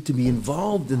wants is you to be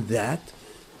involved in that,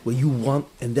 where you want,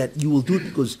 and that you will do it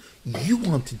because you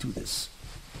want to do this.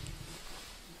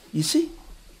 You see?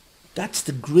 That's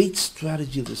the great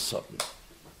strategy of the Satan.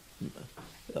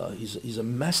 He's a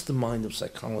mastermind of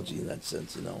psychology in that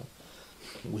sense, you know,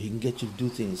 where he can get you to do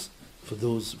things for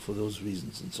those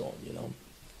reasons and so on, you know.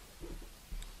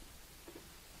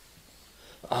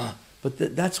 But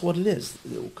that's what it is,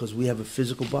 because we have a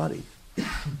physical body.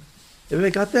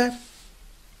 Everybody got that?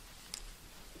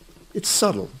 It's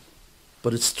subtle,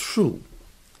 but it's true.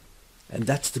 And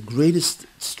that's the greatest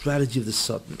strategy of the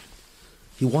Satan.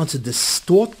 He wants to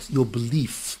distort your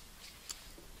belief.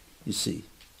 You see,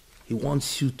 he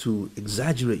wants you to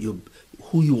exaggerate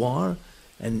who you are,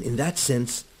 and in that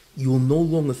sense, you will no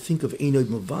longer think of Einoid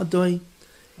Mavadai,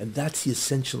 and that's the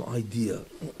essential idea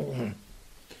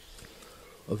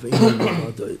of Einoid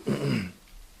Mavadai.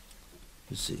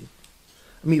 You see,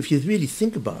 I mean, if you really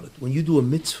think about it, when you do a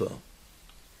mitzvah,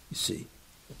 You see,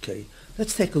 okay.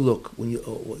 Let's take a look when you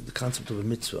the concept of a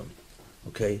mitzvah.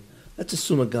 Okay, let's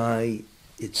assume a guy.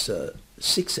 It's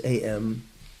 6 a.m.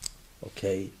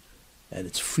 Okay, and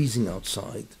it's freezing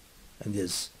outside, and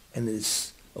there's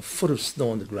a foot of snow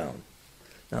on the ground.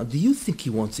 Now, do you think he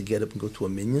wants to get up and go to a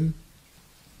minyan?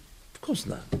 Of course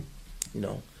not. You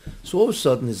know. So all of a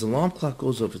sudden, his alarm clock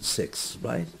goes off at 6,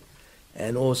 right?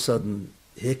 And all of a sudden,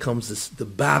 here comes the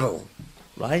battle,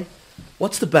 right?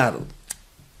 What's the battle?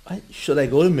 Right? Should I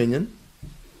go to minyan,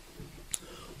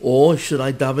 or should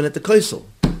I daven at the kaisel,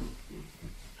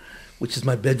 which is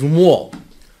my bedroom wall,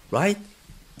 right?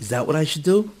 Is that what I should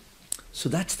do? So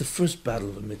that's the first battle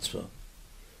of a mitzvah.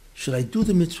 Should I do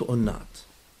the mitzvah or not?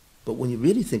 But when you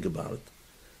really think about it,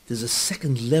 there's a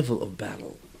second level of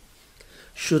battle.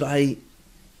 Should I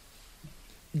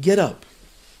get up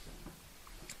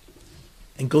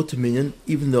and go to minyan,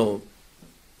 even though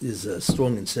there's a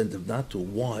strong incentive not to?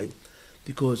 Why?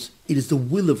 Because it is the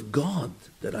will of God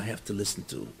that I have to listen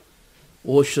to.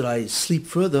 Or should I sleep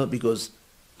further because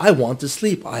I want to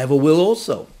sleep? I have a will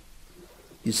also.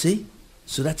 You see?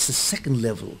 So that's the second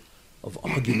level of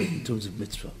argument in terms of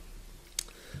mitzvah.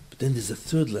 But then there's a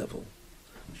third level.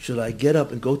 Should I get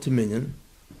up and go to minyan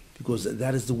because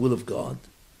that is the will of God?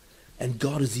 And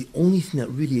God is the only thing that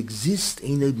really exists,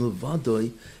 Einay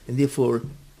Mevadoi, and therefore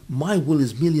my will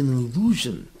is merely an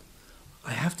illusion.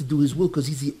 I have to do His will because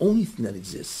He's the only thing that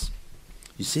exists.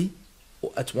 You see?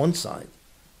 Well, that's one side.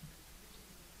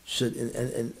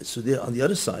 And so there on the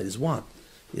other side is what?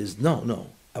 Is no,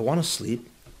 I want to sleep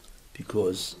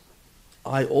because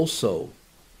I also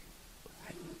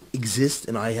exist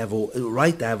and I have a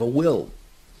right to have a will.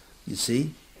 You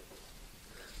see?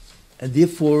 And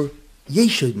therefore,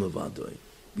 Yeshod Mavadoi.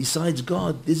 Besides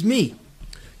God, there's me.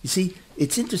 You see,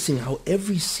 it's interesting how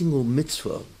every single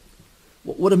mitzvah,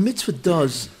 what a mitzvah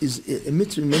does is, a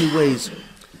mitzvah in many ways,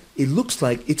 it looks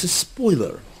like it's a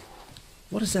spoiler.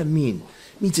 What does that mean?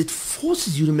 It means it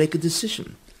forces you to make a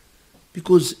decision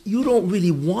because you don't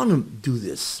really want to do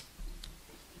this.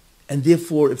 And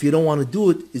therefore, if you don't want to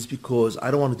do it, it's because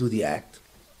I don't want to do the act.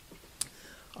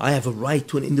 I have a right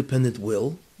to an independent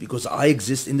will because I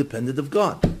exist independent of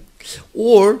God.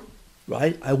 Or,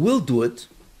 right, I will do it.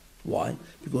 Why?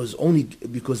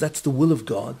 Because that's the will of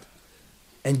God.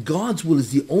 And God's will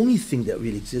is the only thing that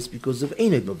really exists because of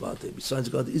Einay Mavadoi. Besides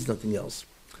God, there is nothing else.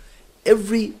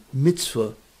 Every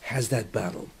mitzvah has that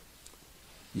battle.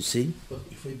 You see? But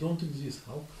if I don't exist,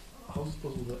 how is it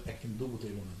possible that I can do what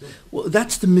I want to do? Well,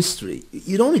 that's the mystery.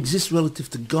 You don't exist relative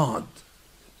to God,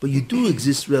 but you do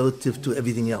exist relative to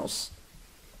everything else.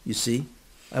 You see?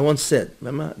 I once said,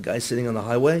 remember, a guy sitting on the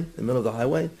highway, in the middle of the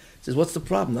highway, says, what's the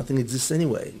problem? Nothing exists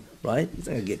anyway, right? He's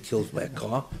not going to get killed by a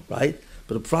car, right?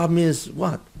 But the problem is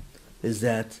what? Is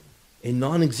that a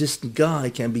non-existent guy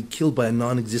can be killed by a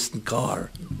non-existent car.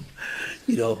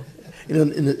 You know,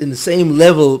 in the same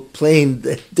level plane,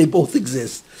 they both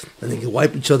exist. And they can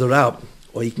wipe each other out,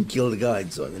 or you can kill the guy,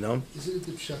 so, you know? Isn't it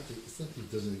the pshat that it's not that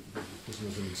the person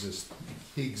doesn't exist.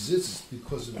 He exists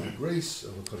because of the grace of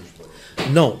a Kadosh Baruch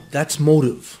Hu. No, that's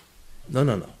motive.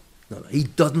 No. He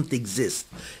doesn't exist.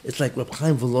 It's like Reb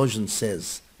Chaim Volozhin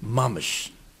says,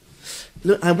 mamish.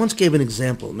 Look, I once gave an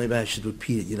example. Maybe I should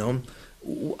repeat it, you know.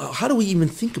 How do we even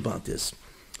think about this?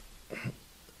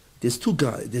 There's two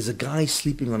guys. There's a guy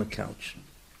sleeping on a couch.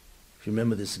 If you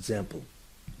remember this example.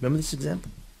 Remember this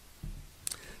example?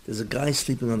 There's a guy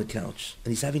sleeping on the couch,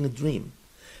 and he's having a dream.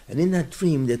 And in that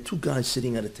dream, there are two guys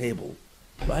sitting at a table,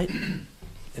 right?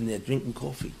 And they're drinking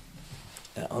coffee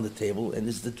on the table, and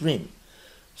this is the dream.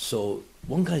 So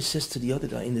one guy says to the other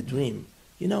guy in the dream,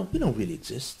 you know, we don't really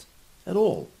exist at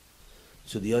all.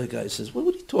 So the other guy says, well,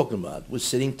 what are you talking about? We're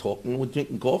sitting, talking, we're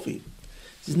drinking coffee.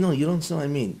 He says, no, you don't understand what I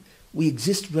mean. We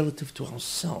exist relative to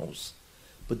ourselves.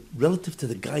 But relative to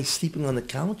the guy sleeping on the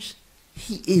couch,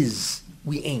 he is,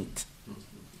 we ain't.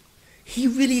 He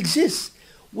really exists.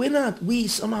 We're not, we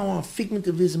somehow are a figment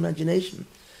of his imagination.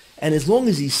 And as long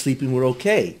as he's sleeping, we're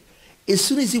okay. As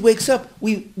soon as he wakes up,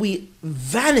 we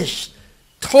vanish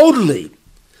totally.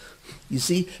 You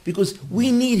see? Because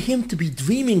we need him to be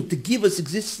dreaming to give us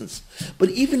existence. But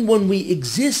even when we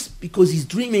exist because he's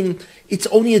dreaming, it's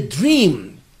only a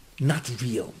dream, not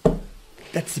real.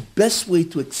 That's the best way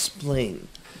to explain.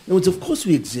 In other words, of course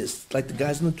we exist, like the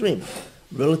guys in the dream,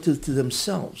 relative to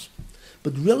themselves.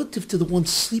 But relative to the one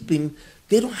sleeping,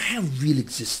 they don't have real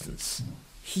existence.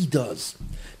 He does.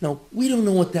 Now, we don't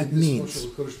know what that In this means.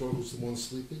 function, Kadosh Baruch Hu is the one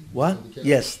sleeping? What? on the couch?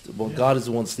 Yes, well, God is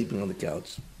the one sleeping on the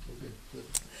couch. Okay, good.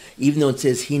 Even though it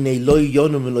says, Hine lo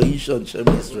yonum v'lo yishon Shem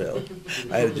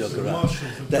Yisrael. I had to joke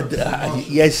around.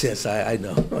 Yes, I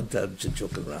know. I'm just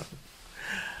joking around.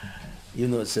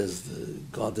 Even though it says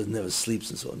God that never sleeps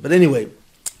and so on. But anyway,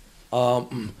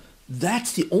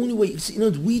 that's the only way.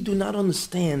 We do not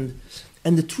understand,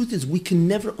 and the truth is we can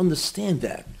never understand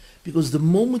that, because the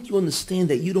moment you understand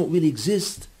that you don't really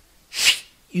exist,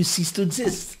 you cease to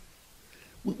exist.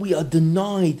 We are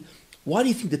denied. Why do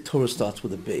you think the Torah starts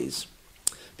with a base?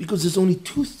 Because there's only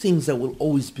two things that will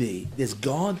always be. There's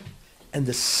God and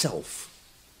the self.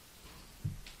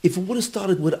 If it would have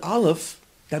started with Aleph,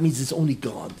 that means it's only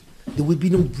God. There would be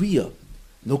no Bria,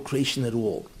 no creation at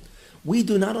all. We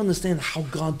do not understand how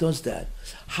God does that.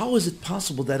 How is it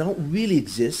possible that I don't really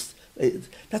exist?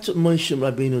 That's what Moshe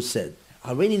Rabbeinu said.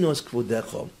 Hareini nos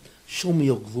kvodecha, show me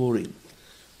your glory.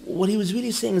 What he was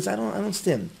really saying is, I don't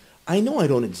understand. I know I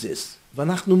don't exist.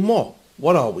 Vanachnu mo.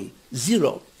 What are we?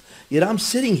 Zero. Yet I'm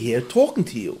sitting here talking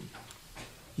to you.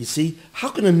 You see, how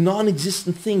can a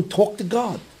non-existent thing talk to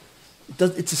God?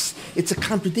 It's a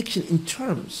contradiction in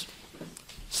terms.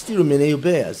 Stira minei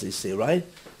ubeh, as they say, right?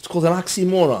 It's called an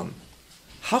oxymoron.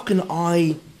 How can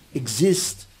I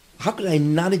exist? How can I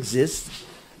not exist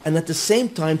and at the same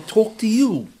time talk to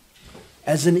you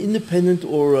as an independent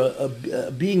or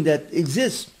a being that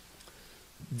exists?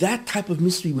 That type of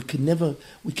mystery, we can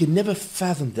never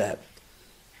fathom that.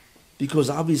 Because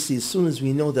obviously, as soon as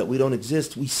we know that we don't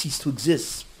exist, we cease to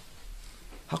exist.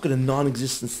 How could a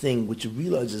non-existent thing, which you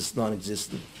realize is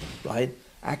non-existent, right,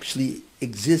 actually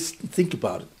exist and think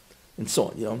about it, and so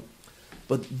on,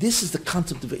 But this is the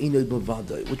concept of Einoid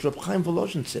Mavadoi, which Reb Chaim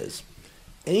Volozhin says.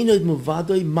 Einoid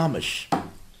Mavadoi mamash.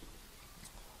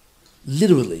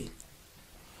 Literally,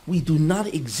 we do not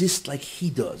exist like he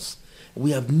does.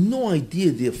 We have no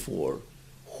idea, therefore,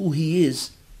 who he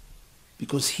is,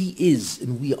 because he is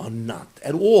and we are not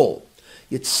at all.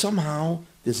 Yet somehow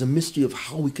there's a mystery of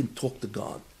how we can talk to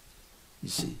God, you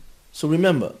see. So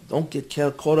remember, don't get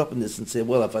caught up in this and say,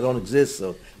 well, if I don't exist,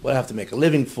 so what do I have to make a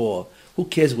living for? Who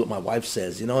cares what my wife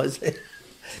says,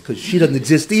 Because she doesn't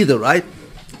exist either, right?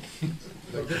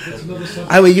 That's another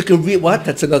subject. I mean, you can read what?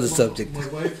 That's another subject. My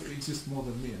wife exists more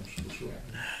than me, I'm sure.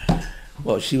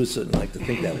 Well, she would certainly like to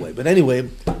think that way. But anyway,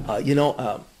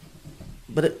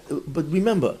 but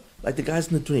remember, like the guys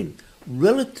in the dream,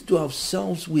 relative to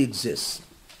ourselves, we exist.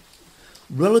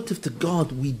 Relative to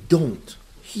God, we don't.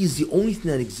 He is the only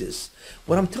thing that exists.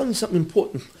 What I'm telling you something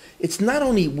important. It's not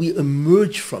only we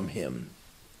emerge from him,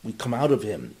 we come out of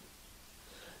him.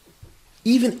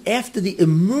 Even after the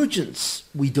emergence,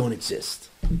 we don't exist.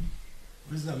 What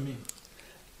does that mean?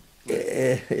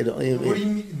 What What do you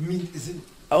mean? Is it?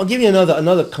 I'll give you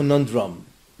another conundrum,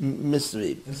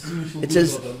 mystery. And still we feel It good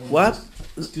says, about that what?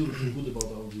 one. Still we feel good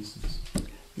about our existence.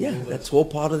 Yeah, that's all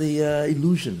part of the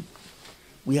illusion.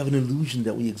 We have an illusion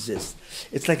that we exist.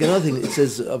 It's like another thing. It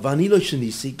says, Vanilo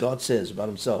Shanisi, God says about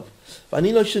himself.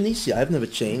 Vanilo Shanisi, I've never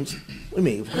changed. What do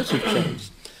you mean? Of course you've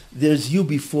changed. There's you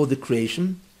before the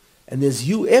creation, and there's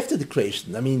you after the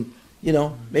creation. I mean,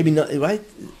 maybe not, right?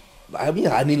 I mean,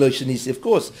 Vanilo Shanisi, of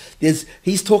course.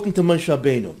 He's talking to Moshe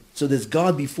Rabbeinu. So there's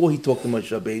God before he talked to Moshe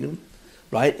Rabbeinu,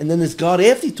 right? And then there's God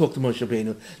after he talked to Moshe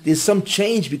Rabbeinu. There's some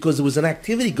change because there was an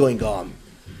activity going on.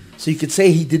 So you could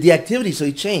say he did the activity, so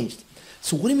he changed.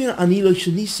 So what do you mean, Anilo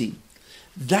Shanisi?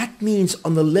 That means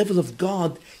on the level of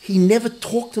God, he never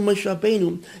talked to Moshe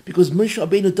Rabbeinu because Moshe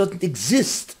Rabbeinu doesn't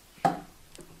exist.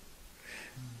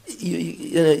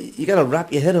 You got to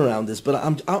wrap your head around this, but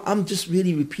I'm just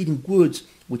really repeating words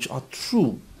which are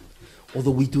true,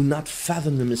 although we do not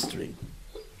fathom the mystery.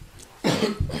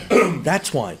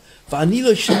 That's why.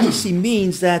 Anilo Shanisi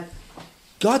means that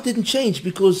God didn't change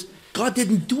because God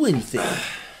didn't do anything.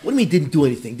 What do you mean didn't do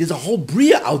anything? There's a whole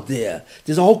Bria out there.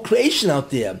 There's a whole creation out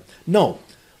there. No.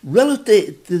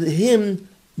 Relative to him,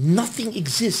 nothing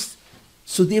exists.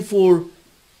 So therefore,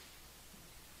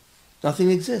 nothing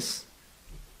exists.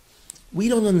 We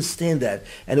don't understand that,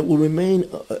 and it will remain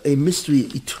a mystery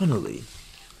eternally.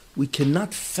 We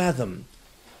cannot fathom.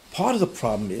 Part of the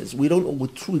problem is we don't know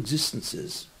what true existence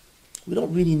is. We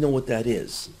don't really know what that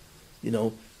is.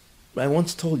 I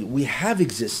once told you, we have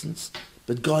existence,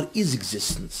 but God is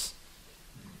existence.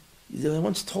 I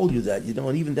once told you that,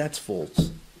 and even that's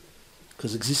false.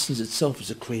 Because existence itself is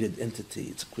a created entity.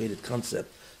 It's a created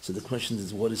concept. So the question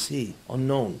is, what is he?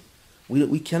 Unknown.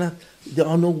 We cannot, there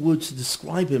are no words to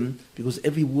describe him because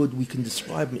every word we can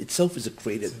describe him itself is a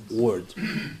created word.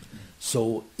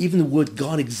 So even the word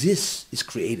God exists is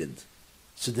created.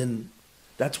 So then,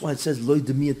 that's why it says, Loi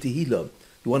demia tehila.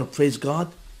 You want to praise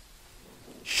God?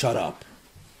 Shut up.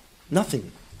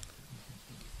 Nothing.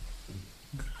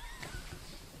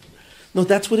 No,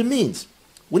 that's what it means.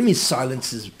 What do you mean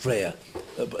silence is prayer?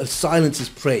 Silence is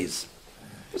praise?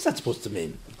 What's that supposed to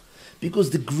mean?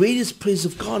 Because the greatest praise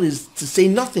of God is to say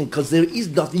nothing, because there is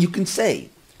nothing you can say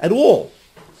at all.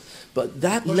 But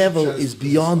that Worship level Shas is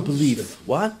because beyond it's belief. understatement.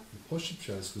 What? Worship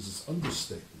Shas because it's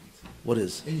understatement. What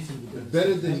is? Anything with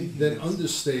Better anything than that's-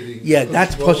 understating. Yeah,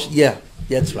 that's control push. Yeah,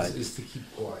 that's is- right. Is to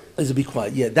keep quiet. Is to be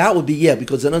quiet. Yeah, that would be, yeah,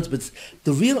 because but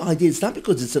the real idea is not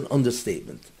because it's an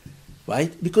understatement,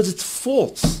 right? Because it's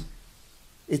false.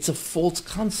 It's a false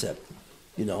concept,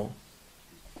 you know.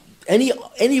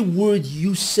 Any word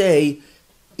you say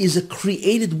is a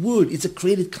created word. It's a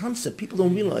created concept. People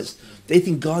don't realize. They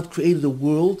think God created a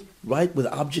world, right, with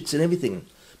objects and everything.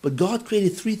 But God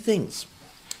created three things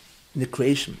in the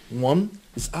creation. One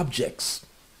is objects.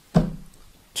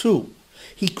 Two,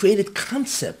 he created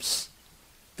concepts.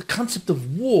 The concept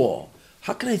of war.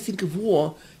 How can I think of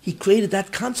war? He created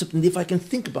that concept, and if I can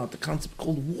think about the concept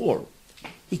called war,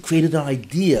 he created an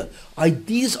idea.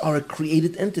 Ideas are a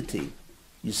created entity,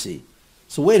 you see.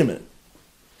 So wait a minute.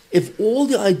 If all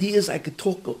the ideas I could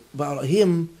talk about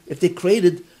him, if they're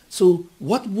created, so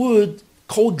what word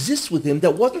coexists with him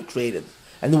that wasn't created?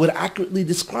 And that would accurately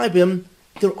describe him?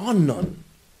 There are none.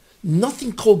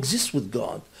 Nothing coexists with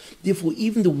God. Therefore,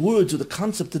 even the words or the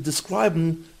concept to describe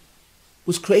him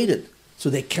was created. So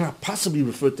they cannot possibly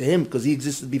refer to him because he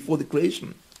existed before the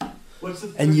creation. What's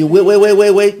the And you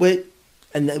wait.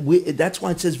 And that's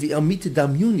why it says v'amita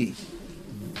damyuni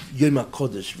yom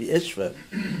hakodesh v'eshva.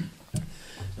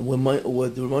 And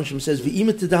what the Rosh Hashanah says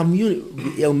v'imita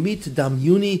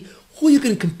damyuni, who you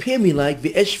can compare me like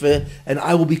v'eshva, and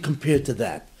I will be compared to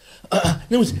that. In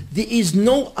other words, there is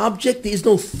no object, there is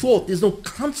no thought, there is no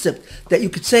concept that you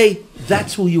could say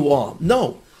that's who you are.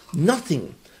 No,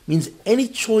 nothing. Means any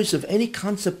choice of any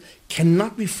concept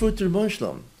cannot refer to the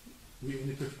Muslim. We're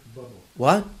in a perfect bubble.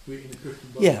 What? We're in a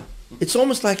perfect bubble. Yeah. It's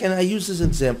almost like, and I use this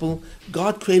example,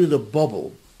 God created a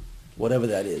bubble, whatever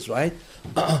that is, right?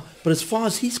 But as far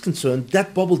as he's concerned,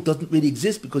 that bubble doesn't really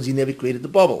exist because he never created the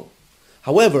bubble.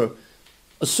 However,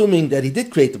 assuming that he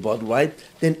did create the bubble, right,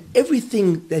 then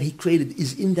everything that he created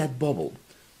is in that bubble.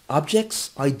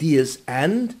 Objects, ideas,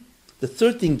 and the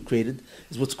third thing he created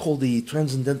is what's called the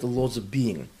transcendental laws of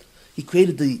being. He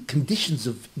created the conditions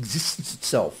of existence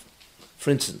itself. For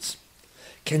instance,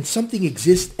 can something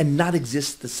exist and not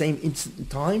exist at the same instant in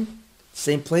time?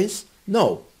 Same place?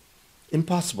 No.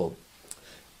 Impossible.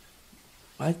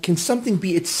 Right? Can something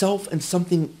be itself and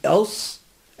something else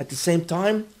at the same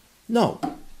time? No.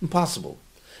 Impossible.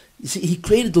 You see, he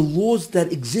created the laws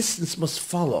that existence must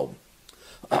follow.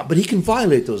 But he can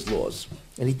violate those laws.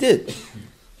 And he did.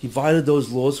 He violated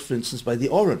those laws, for instance, by the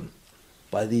Oren.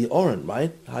 By the Oren,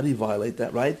 right? How do you violate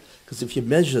that, right? Because if you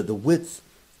measure the width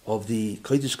of the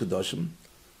Kodesh Kedoshim,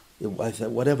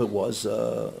 whatever it was,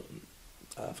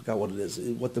 I forgot what it is,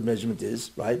 what the measurement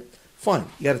is, right? Fine.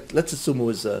 Let's assume it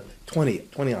was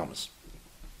 20 amas,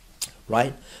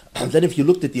 right? And then if you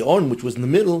looked at the Oren, which was in the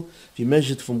middle, if you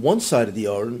measured from one side of the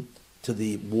Oren to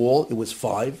the wall, it was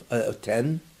 10.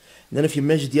 And then if you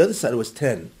measured the other side, it was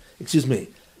 10. Excuse me.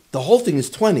 The whole thing is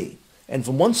 20. And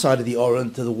from one side of the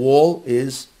Oren to the wall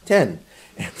is 10.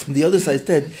 And from the other side is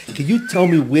 10. Can you tell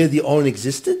me where the Oren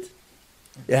existed?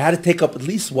 It had to take up at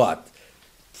least what?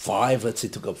 5, let's say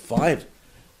it took up 5.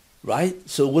 Right?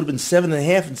 So it would have been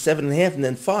 7.5 and 7.5 and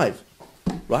then 5.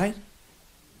 Right?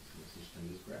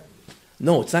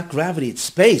 No, it's not gravity, it's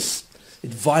space. It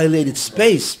violated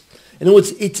space. In other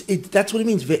words, that's what it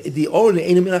means. The Oren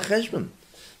ain't min hacheshbon.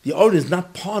 The Oren is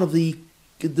not part of the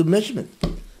measurement.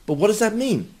 But what does that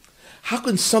mean? How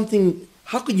can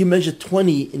you measure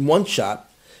 20 in one shot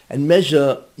and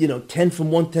measure, 10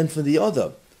 from one, 10 from the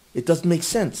other? It doesn't make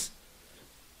sense.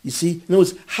 You see? In other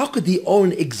words, how could the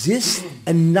Oren exist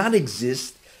and not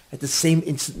exist at the same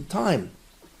instant in time?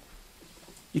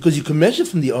 Because you can measure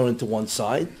from the Oren to one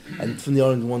side and from the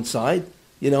Oren to one side,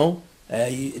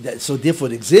 so therefore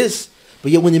it exists.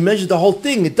 But yet when you measure the whole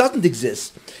thing, it doesn't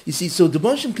exist. You see, so the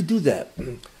Moshe could do that.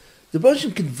 The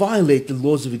Moshe can violate the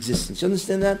laws of existence. You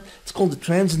understand that? It's called the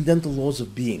transcendental laws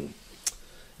of being.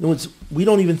 In other words, we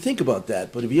don't even think about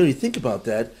that. But if you really think about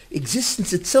that,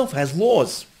 existence itself has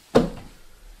laws.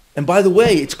 And by the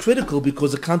way, it's critical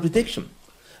because of contradiction.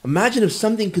 Imagine if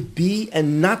something could be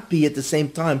and not be at the same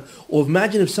time. Or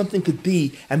imagine if something could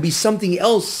be and be something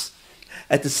else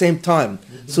at the same time.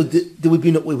 So there would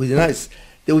be no, it would be nice.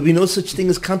 There would be no such thing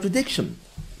as contradiction.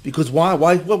 Because why?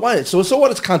 So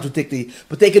what is contradictory?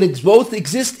 But they can both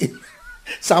exist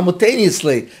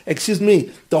simultaneously. Excuse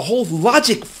me. The whole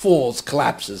logic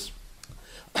collapses.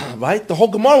 Right? The whole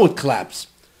Gemara would collapse.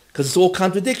 Because it's all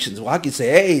contradictions. Well, how can you say,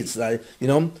 hey, it's not,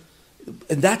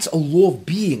 and that's a law of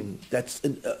being. That's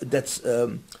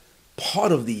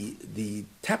part of the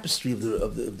tapestry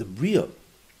of the Bria.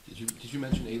 Did you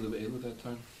mention Elu that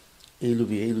time? Elu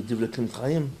v'elu divrei klim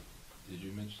chayim. Did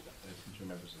you mention that? I think you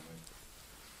remember something.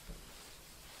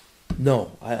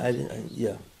 No,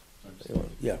 yeah.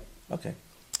 Yeah, okay.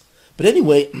 But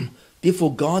anyway,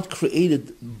 therefore God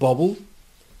created bubble,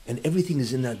 and everything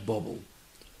is in that bubble.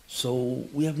 So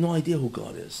we have no idea who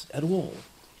God is at all,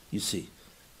 you see.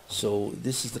 So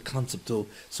this is the concept of,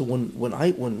 so when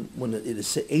it is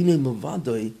said, Eine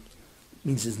Milvadoi,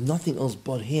 means there's nothing else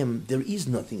but him, there is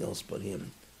nothing else but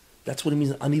him. That's what it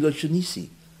means, Ani lo shanisi.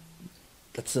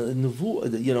 That's a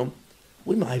nevuah, you know.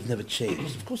 What do you mean, I've never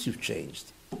changed? Of course you've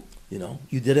changed. You know,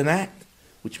 you did an act,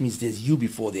 which means there's you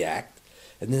before the act,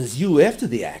 and there's you after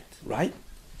the act, right?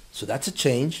 So that's a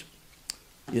change,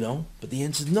 you know. But the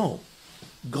answer is no.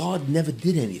 God never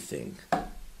did anything.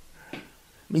 It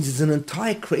means there's an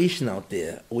entire creation out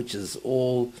there, which is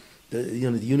all, the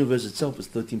universe itself is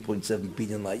 13.7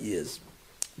 billion light years,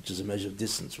 which is a measure of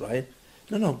distance, right?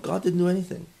 No, God didn't do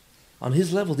anything. On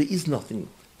his level, there is nothing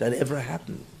that ever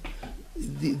happened.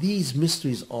 These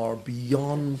mysteries are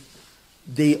beyond,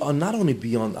 they are not only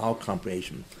beyond our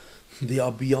comprehension, they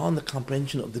are beyond the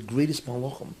comprehension of the greatest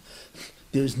malachim.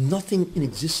 There is nothing in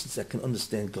existence that can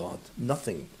understand God.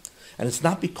 Nothing. And it's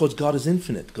not because God is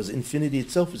infinite, because infinity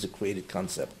itself is a created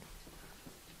concept.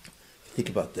 Think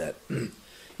about that.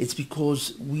 It's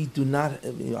because we do not,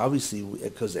 obviously,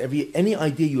 because any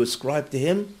idea you ascribe to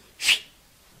him,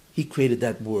 he created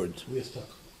that word. We are stuck.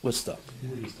 We're stuck.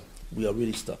 Really stuck. We are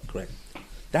really stuck, correct.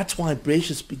 That's why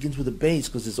Bereshit begins with a base,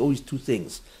 because there's always two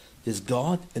things. There's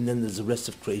God, and then there's the rest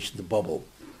of creation, the bubble.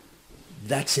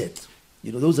 That's it.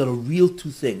 Those are the real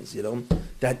two things,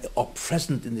 that are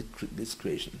present in this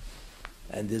creation.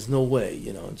 And there's no way,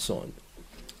 and so on,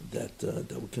 that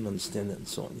we can understand that and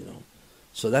so on,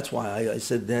 So that's why I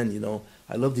said then,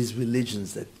 I love these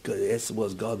religions that ask,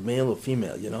 was God male or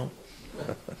female,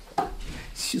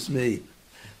 Excuse me,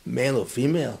 male or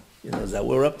female, is that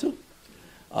what we're up to?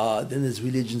 Then there's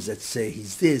religions that say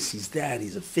he's this, he's that,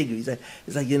 he's a figure, he's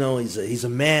a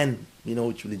man,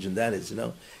 which religion that is,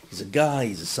 he's a guy,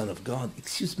 he's a son of God.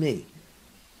 Excuse me,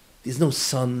 there's no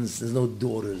sons, there's no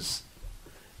daughters,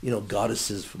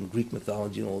 goddesses from Greek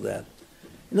mythology and all that.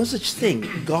 No such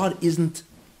thing. God isn't,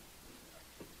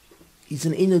 he's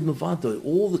an Ein Milvado.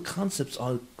 All the concepts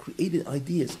are created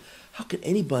ideas. How can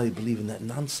anybody believe in that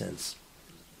nonsense?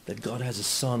 That God has a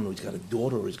son, or he's got a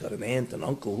daughter, or he's got an aunt, an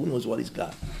uncle, who knows what he's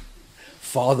got?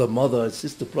 Father, mother,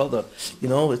 sister, brother.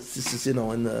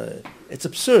 It's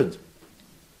absurd.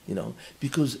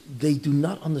 Because they do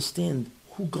not understand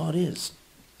who God is.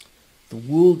 The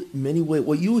world, in many ways,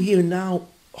 what you hear now,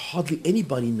 hardly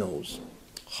anybody knows.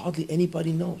 Hardly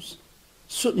anybody knows.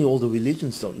 Certainly all the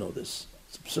religions don't know this.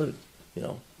 It's absurd,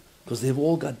 because they've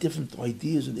all got different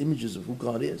ideas and images of who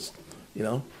God is,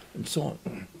 and so on.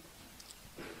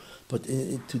 But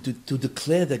to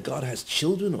declare that God has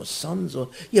children or sons,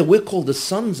 we're called the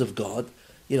sons of God,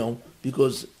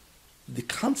 because the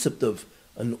concept of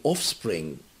an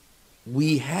offspring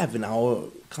we have in our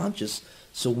conscious,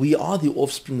 so we are the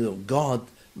offspring of God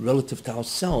relative to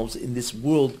ourselves in this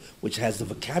world which has the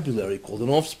vocabulary called an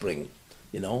offspring,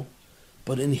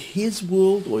 But in his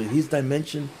world or his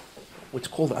dimension, what's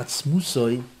called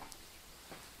atzmusoi,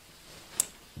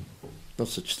 no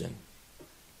such thing.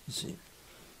 You see.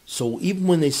 So even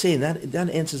when they say that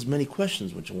answers many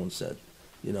questions, which one said,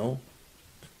 like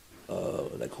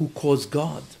who caused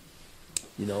God?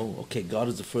 Okay, God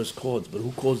is the first cause, but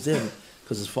who caused them?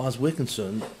 Because as far as we're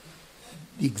concerned,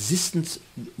 the existence,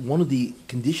 one of the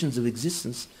conditions of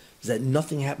existence is that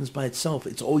nothing happens by itself.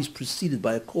 It's always preceded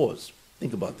by a cause.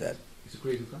 Think about that. It's a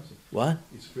creative concept. What?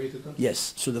 It's a creative concept.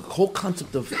 Yes. So the whole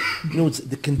concept of,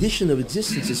 the condition of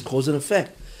existence is cause and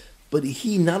effect. But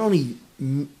he not only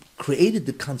created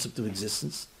the concept of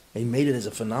existence, and he made it as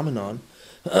a phenomenon,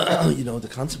 the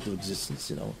concept of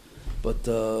existence, but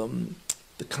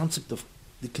the concept of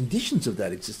the conditions of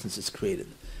that existence is created.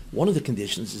 One of the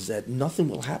conditions is that nothing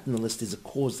will happen unless there's a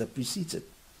cause that precedes it.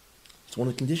 It's one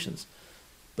of the conditions.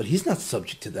 But he's not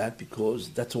subject to that because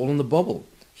that's all in the bubble.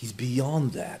 He's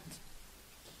beyond that.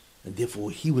 And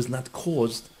therefore he was not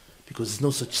caused because there's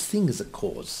no such thing as a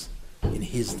cause in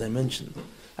his dimension.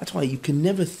 That's why you can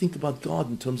never think about God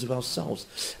in terms of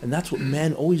ourselves. And that's what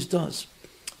man always does.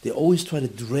 They always try to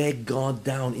drag God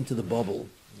down into the bubble.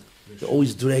 They're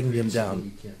always dragging him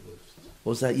down.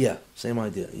 What was that? Yeah, same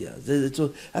idea. Yeah,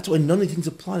 that's why none of these things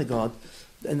apply to God,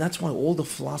 and that's why all the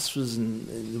philosophers and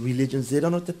the religions, they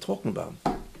don't know what they're talking about.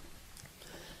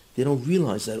 They don't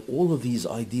realize that all of these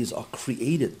ideas are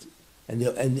created, and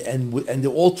they're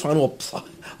all trying to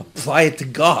apply it to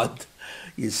God.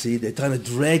 You see, they're trying to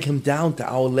drag him down to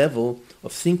our level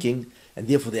of thinking, and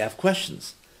therefore they have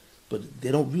questions. But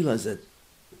they don't realize that.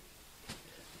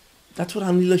 That's what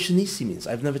Ani Lo Shanisi means.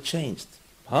 I've never changed.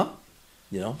 Huh?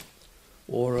 You know?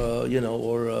 Or,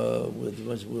 with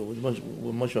Moshe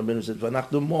Rabbeinu said,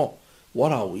 "V'anachnu mo."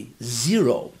 What are we?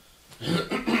 Zero.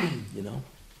 You know?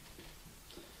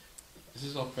 This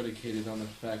is all predicated on the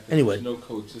fact that Anyway. there's no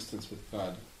coexistence with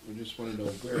God. We just want to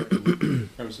know where, in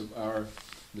terms of our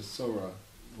Nesorah,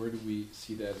 where do we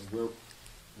see that, and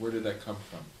where did that come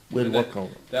from? Where did And what come?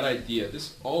 That idea,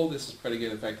 all this is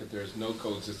predicated on the fact that there is no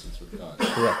coexistence with God.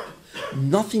 Correct.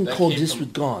 Nothing That came coexists from-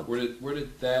 with God. Where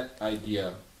did that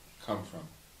idea come from?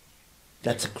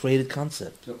 That's a created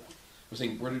concept. So, I'm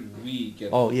saying, where did we get?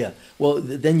 Oh yeah. Well,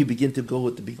 then you begin to go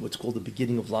with what's called the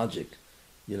beginning of logic.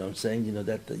 You know what I'm saying? You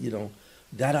know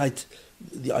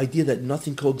the idea that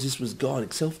nothing coexists with God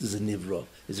itself is a nivra,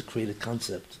 is a created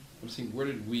concept. I'm saying, where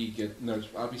did we get? No,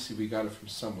 obviously we got it from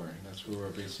somewhere, and that's where we're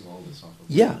basing all this off of.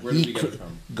 Yeah, Where did we get it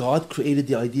from? God created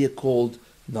the idea called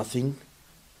nothing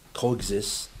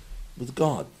coexists with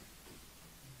God.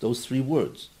 Those three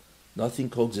words, nothing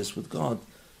coexists with God,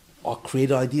 are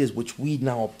created ideas which we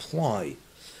now apply.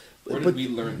 Where But- did we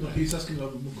learn No, that? he's asking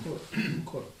about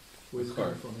Mukor. Where is it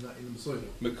coming Mukor. from in the soil?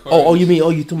 Oh,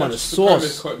 you're talking about a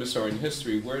source. Sorry, in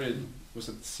history, was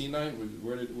it Sinai?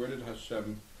 Where did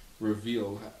Hashem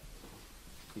reveal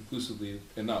conclusively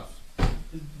enough?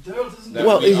 There isn't That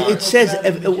Well, we it, are- it says,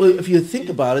 if you think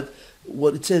about it,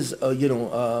 what it says,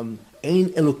 Ein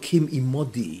Elokim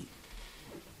imodi.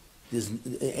 There's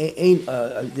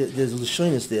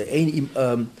Lashonis there.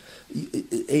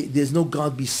 There's no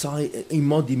God beside.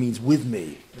 Imodi means with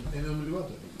me. And only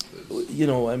water. You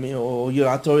know, I mean, or your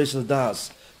Atoris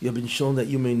Das. You have been shown that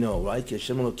you may know, right?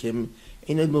 Hashem Elokim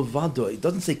Ein Milvado. It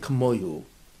doesn't say Kamoyu.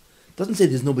 It doesn't say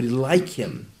there's nobody like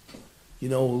him. You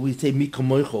know, we say Mi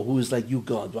Kamoicho, who is like you,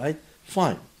 God, right?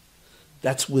 Fine.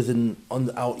 That's even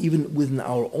within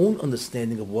our own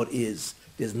understanding of what is.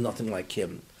 There's nothing like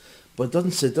him. But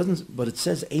it says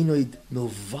Einoid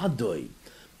Milvadoi.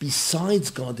 Besides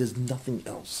God, there's nothing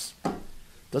else. It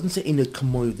doesn't say Einoid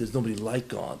Kamoyu, there's nobody like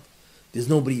God. There's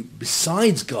nobody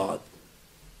besides God.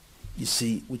 You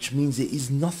see, which means there is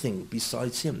nothing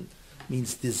besides him.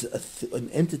 Means there's an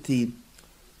entity.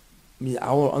 I mean,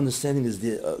 our understanding is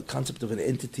the concept of an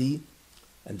entity,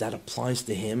 and that applies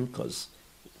to him,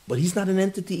 but he's not an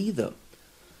entity either.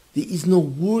 There is no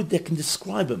word that can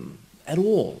describe him at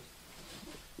all.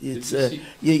 It's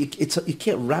you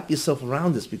can't wrap yourself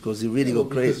around this because you really go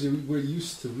crazy. Because we're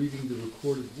used to reading the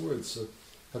recorded words. So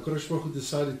HaKadosh Baruch Hu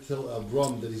decided to tell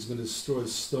Abram that he's going to destroy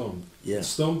stone. Yeah.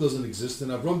 Stone doesn't exist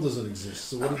and Abram doesn't exist.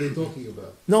 So what are they talking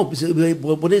about? No,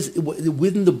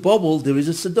 within the bubble there is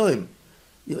a Sodom.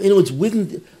 You know, it's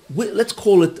let's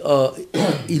call it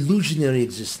illusionary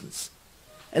existence.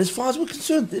 And as far as we're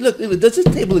concerned, look, does this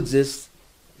table exist?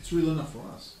 It's real enough for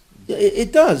us. Yeah,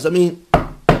 it does. I mean,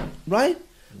 right?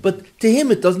 But to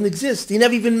him, it doesn't exist. He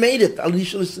never even made it. Ani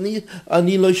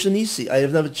Lo Shanisi. I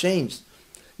have never changed.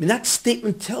 I mean, that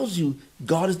statement tells you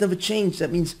God has never changed.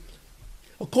 That means,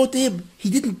 according to him, he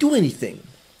didn't do anything.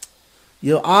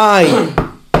 You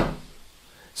know,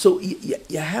 So you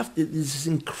have there's this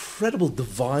incredible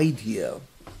divide here.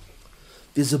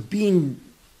 There's a being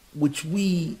which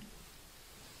we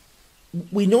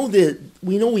know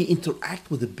we interact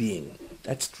with a being.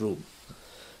 That's true.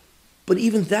 But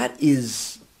even that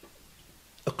is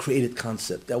a created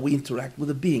concept, that we interact with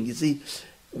a being. You see,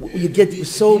 you get The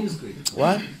so... being is created.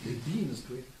 What? The being is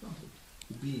created concept.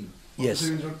 The being. Yes. How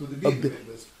do you interact with the A being?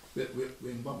 bi- We're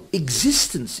in bubble.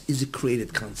 Existence is a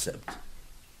created concept.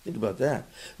 Think about that.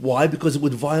 Why? Because it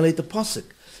would violate the pasuk.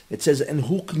 It says, "And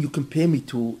who can you compare me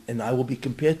to? And I will be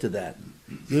compared to that."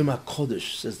 Yom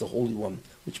HaKodesh, says the Holy One,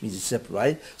 which means it's separate,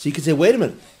 right? So you can say, "Wait a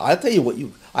minute. I'll tell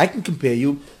you I can compare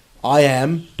you. I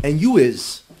am, and you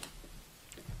is."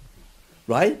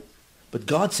 Right? But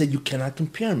God said you cannot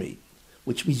compare me,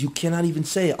 which means you cannot even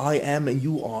say I am and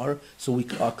you are. So we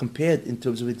are compared in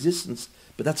terms of existence.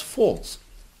 But that's false.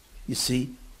 You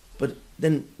see. But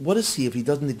then what is he if he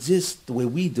doesn't exist the way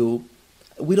we do?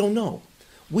 We don't know.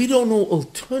 We don't know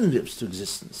alternatives to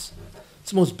existence.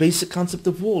 It's the most basic concept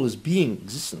of all, is being,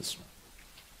 existence.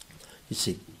 You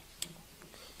see.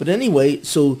 But anyway,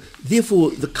 so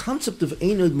therefore the concept of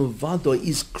Einod Mavado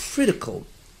is critical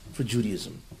for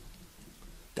Judaism.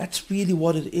 That's really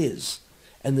what it is.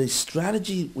 And the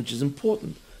strategy, which is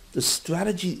important,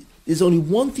 there's only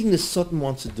one thing the Satan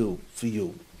wants to do for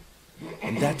you.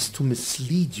 And that's to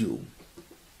mislead you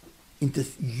into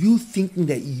you thinking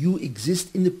that you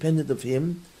exist independent of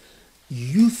him.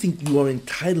 You think you are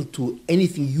entitled to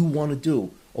anything you want to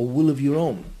do, or will of your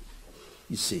own,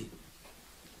 you see.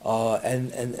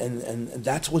 And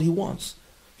that's what he wants.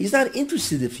 He's not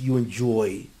interested if you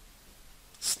enjoy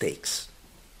steaks.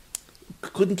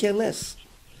 Couldn't care less.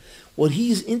 What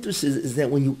he's interested in is that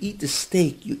when you eat the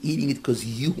steak, you're eating it because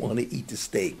you want to eat the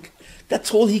steak.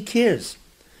 That's all he cares.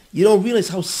 You don't realize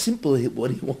how simple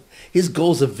what he wants. His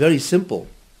goals are very simple.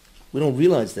 We don't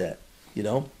realize that, you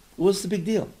know. What's the big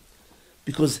deal?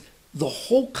 Because the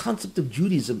whole concept of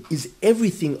Judaism is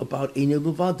everything about Ein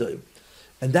Milvado.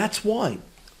 And that's why.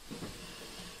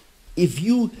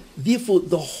 Therefore,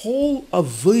 the whole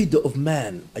avodah of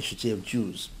man, I should say of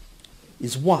Jews,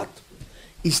 is what?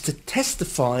 Is to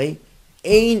testify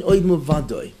Ein Od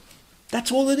Milvado.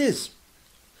 That's all it is.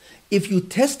 If you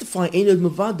testify Ein Od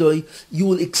Milvado, you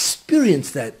will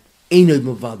experience that Ein Od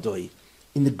Milvado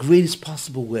in the greatest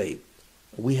possible way.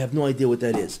 We have no idea what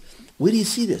that is. Where do you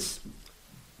see this?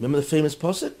 Remember the famous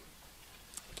pasuk?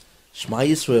 Shema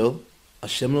Yisrael,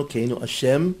 Hashem Elokeinu,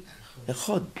 Hashem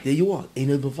Echad. There you are,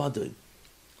 Ein Od Milvado.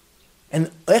 And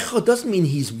Echad doesn't mean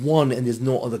he's one and there's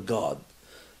no other God.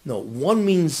 No, one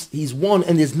means he's one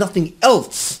and there's nothing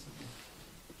else.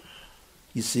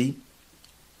 You see?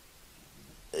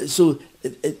 So,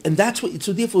 and that's what,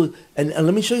 so therefore, and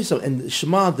let me show you something. And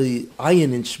Shema, the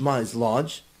ayin in Shema is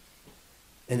large.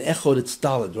 And Echad, it's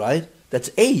Daled, right? That's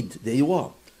Eid. There you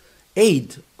are.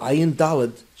 Eid, ayin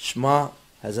Daled. Shema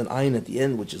has an ayin at the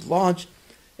end, which is large.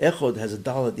 Echad has a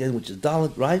Daled at the end, which is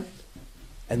Daled, right?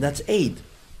 And that's Eid.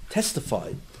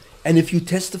 Testify. And if you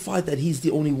testify that he's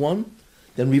the only one,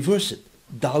 then reverse it.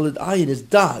 Daled ayin is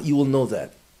Da. You will know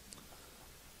that.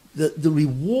 The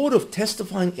reward of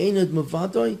testifying Ein Od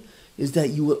Milvado is that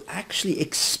you will actually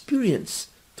experience,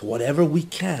 to whatever we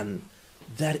can,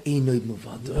 that Ein Od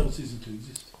Milvado. Without ceasing to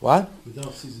exist. What?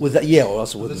 Without ceasing. Without, yeah, or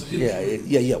also That's with, a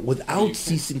yeah. Without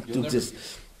ceasing to You'll never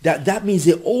exist. That means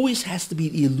there always has to be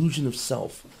the illusion of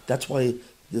self. That's why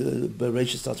the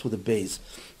Bereshit starts with a base.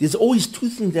 There's always two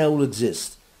things that will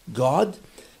exist: God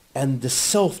and the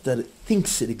self that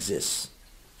thinks it exists.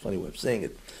 Funny way of saying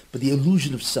it, but the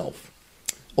illusion of self.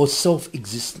 Or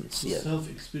self-existence, yeah.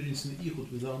 Self-experiencing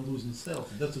Yichud without losing self.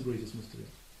 That's the greatest mystery.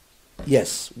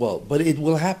 Yes, well, but it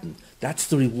will happen. That's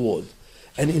the reward.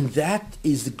 And in that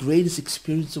is the greatest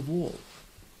experience of all.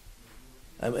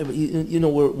 You know,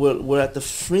 we're at the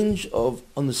fringe of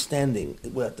understanding.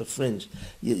 We're at the fringe.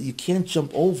 You can't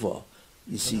jump over,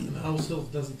 you see. And how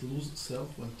self doesn't lose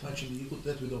self when touching the Yichud,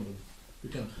 that we don't know. We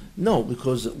can't. No,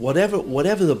 because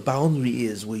whatever the boundary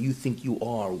is where you think you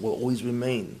are will always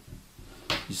remain.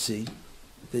 You see,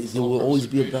 there will always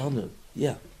be a boundary.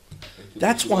 Yeah,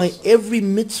 that's why every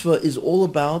mitzvah is all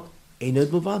about Ein Od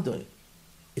Milvado.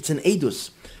 It's an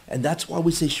edus, and that's why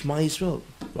we say Shema Yisrael,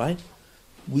 right?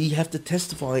 We have to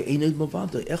testify Ein Od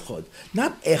Milvado, Echad.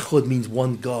 Not Echad means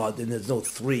one God and there's no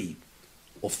 3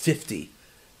 or 50.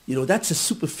 You know, that's a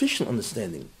superficial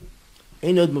understanding.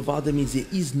 Ein Od Milvado means there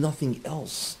is nothing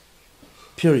else.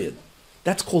 Period.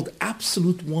 That's called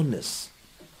absolute oneness.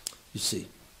 You see.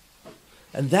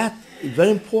 And that is very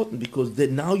important because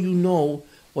now you know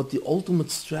what the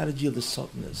ultimate strategy of the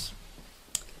Satan is.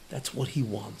 That's what he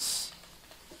wants.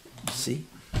 You see?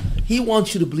 He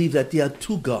wants you to believe that there are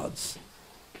two gods.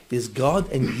 There's God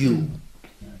and you.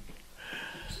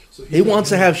 So He wants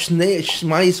to have Shema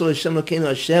Yisrael Hashem Elokeinu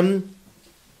Hashem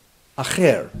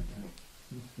Acher.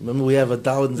 Remember we have a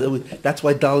Dalet. That's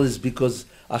why Dalet is because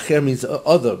Acher means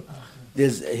other.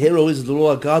 There's hero is the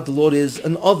Lord God, the Lord is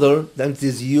an other, then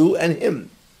there's you and him.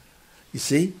 You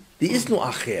see? There is no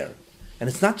acher. And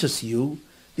it's not just you.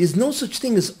 There's no such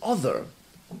thing as other.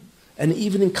 And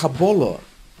even in Kabbalah,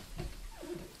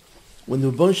 when the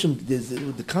Rebbeinu Shem, there's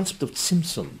the concept of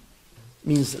tzimtzum,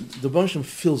 means the Rebbeinu Shem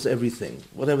fills everything,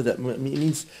 whatever that means. It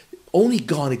means only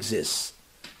God exists,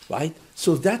 right?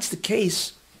 So if that's the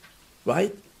case,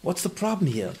 right, what's the problem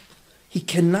here? He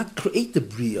cannot create the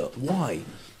Bria. Why?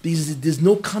 Because there's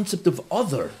no concept of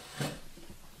other.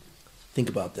 Think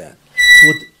about that.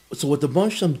 So what the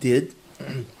Rebbeinu Shem did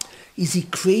is he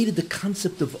created the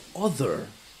concept of other,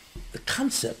 the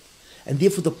concept, and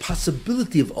therefore the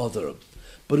possibility of other.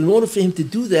 But in order for him to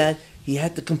do that, he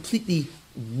had to completely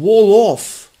wall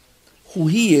off who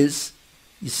he is.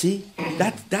 You see?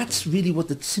 That's really what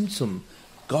the tzimtzum,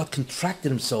 God contracted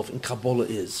himself in Kabbalah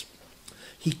is.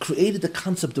 He created the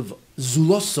concept of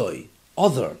zulosoi,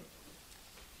 other.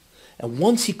 And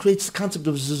once he creates the concept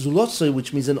of zulosoi,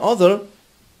 which means an other,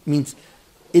 means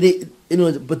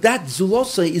but that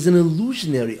zulosoi is an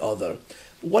illusionary other,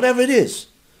 whatever it is.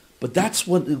 But that's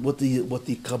what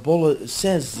the Kabbalah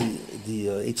says, the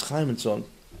Eitz Chaim and so on,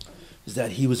 is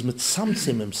that he was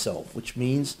mitzamtzim himself, which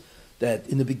means that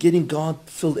in the beginning God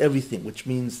filled everything, which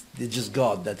means it's just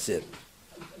God, that's it.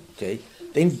 Okay?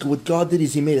 Then what God did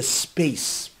is he made a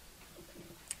space.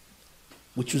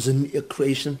 which was a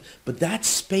creation, but that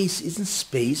space isn't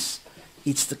space.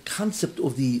 It's the concept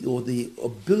of the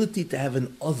ability to have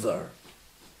an other.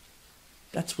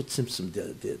 That's what Simpson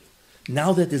did.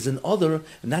 Now that there's an other,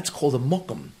 and that's called a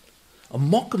mokum. A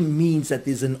mokum means that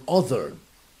there's an other,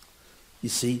 you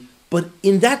see. But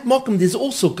in that mokum, there's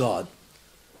also God.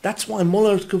 That's why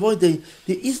Molar Kavod, there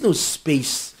is no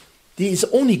space. There is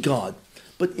only God.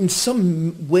 But in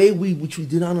some way which we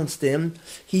do not understand,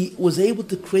 he was able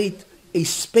to create a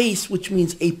space, which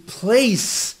means a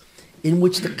place in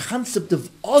which the concept of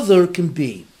other can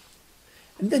be.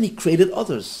 And then he created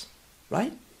others,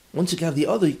 right? Once you have the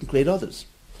other, you can create others.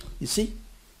 You see?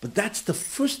 But that's the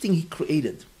first thing he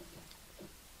created.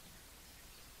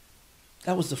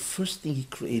 That was the first thing he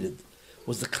created,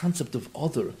 was the concept of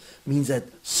other. Means that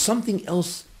something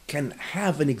else can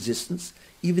have an existence,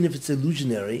 even if it's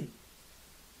illusionary.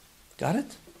 Got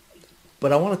it?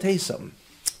 But I want to tell you something.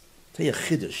 Tell you a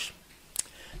chiddush.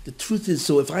 The truth is,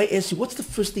 so if I ask you, what's the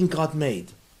first thing God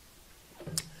made?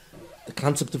 The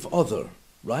concept of other,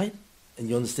 right? And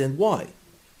you understand why.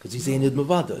 Because he's Einid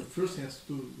Mavada. First he has to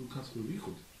do the concept of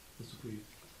Yichud. Has to create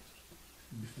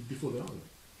before the other.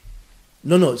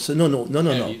 No. No.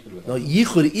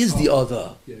 Yichud is the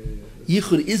other. Yeah.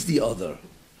 Yichud is the other.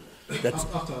 That's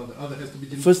After the other has to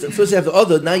be first you have the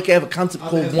other, now you can have a concept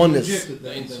other called has to be oneness. rejected,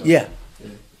 then- Yeah. Yeah.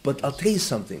 But I'll tell you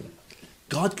something.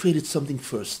 God created something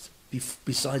first,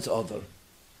 besides other.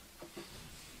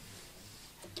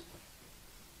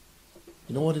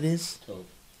 You know what it is? Tov.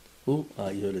 Who? Ah,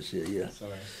 you heard it, yeah.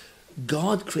 Sorry.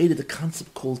 God created a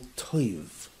concept called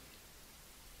toiv,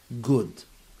 good,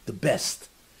 the best.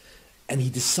 And he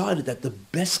decided that the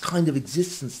best kind of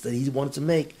existence that he wanted to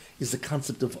make is the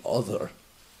concept of other.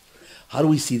 How do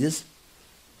we see this?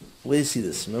 Where do you see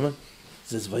this? Remember? It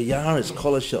says, Vayar is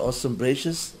kol asher osam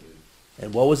breishis.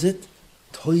 And what was it?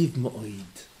 Toiv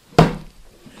ma'oid.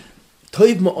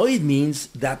 Toiv ma'oid means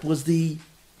that was the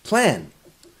plan.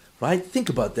 Right? Think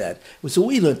about that. So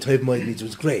we learned Toiv ma'oid means it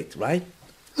was great, right?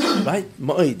 Right?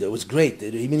 Ma'oid, it was great.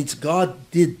 It means God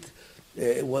did,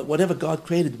 whatever God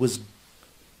created was,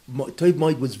 Toiv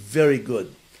ma'oid was very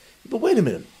good. But wait a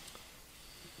minute.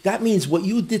 That means what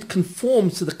you did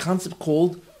conforms to the concept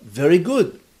called very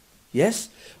good. Yes?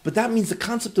 But that means the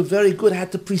concept of very good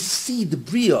had to precede the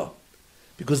Bria,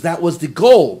 because that was the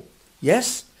goal.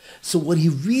 Yes? So what he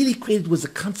really created was the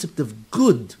concept of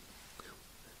good.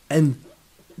 And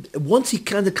once he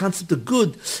created the concept of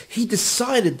good, he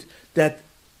decided that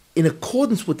in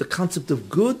accordance with the concept of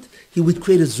good, he would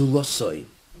create a zulosoi,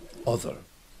 other.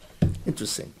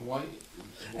 Interesting. Why?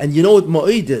 And you know what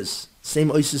ma'id is? Same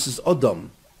oisis as Adam.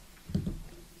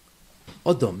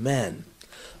 Adam, man.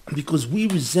 Because we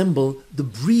resemble the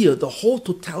Bria, the whole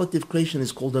totality of creation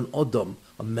is called an Adam,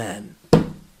 a man.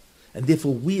 And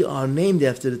therefore we are named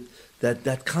after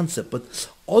that concept. But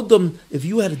Adam, if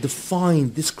you had to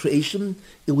define this creation,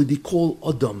 it would be called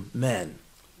Adam, man.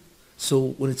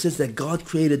 So when it says that God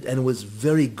created and it was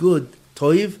very good,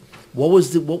 Toiv,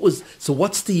 so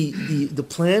what's the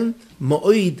plan?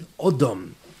 Ma'oid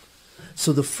Adam.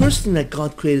 So the first thing that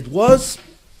God created was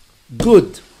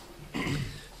good.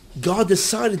 God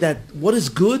decided that what is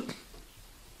good?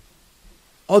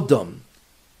 Adam.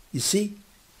 You see?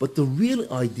 But the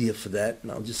real idea for that,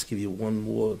 and I'll just give you one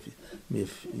more,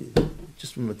 if you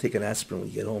just remember take an aspirin when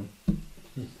you get home.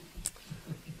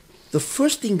 The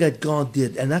first thing that God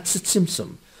did, and that's at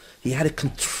Tzimtzum, he had to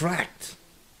contract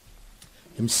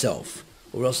himself,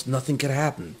 or else nothing could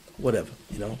happen. Whatever,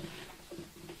 you know.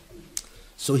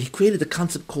 So he created a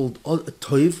concept called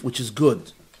Toiv, which is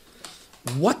good.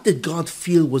 What did God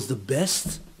feel was the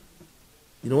best?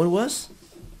 You know what it was?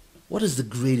 What is the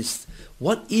greatest?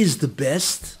 What is the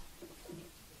best?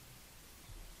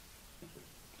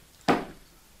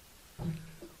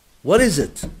 What is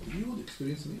it? You would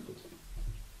experience an Yichud.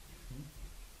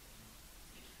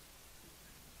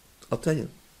 I'll tell you.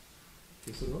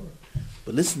 Yes, or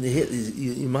But listen,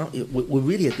 we're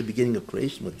really at the beginning of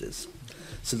creation with this.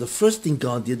 So the first thing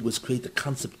God did was create a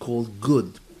concept called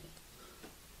good.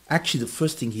 Actually, the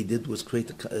first thing he did was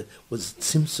was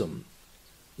tzimtzum,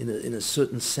 in a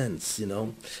certain sense, you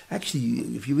know.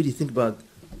 Actually, if you really think about,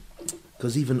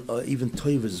 because even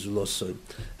Toiv is zulosoi.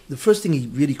 The first thing he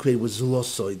really created was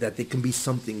zulosoi, that there can be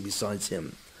something besides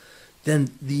him. Then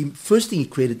the first thing he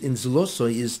created in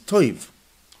zulosoi is Toiv,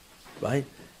 right?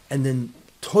 And then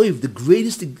Toiv, the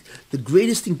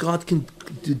greatest thing God can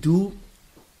do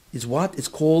is what? It's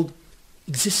called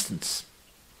existence.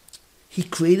 He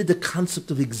created the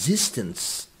concept of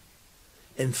existence,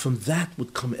 and from that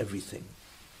would come everything.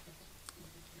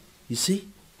 You see?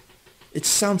 It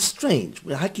sounds strange.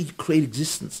 How can you create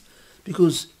existence?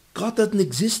 Because God doesn't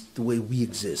exist the way we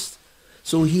exist.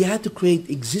 So he had to create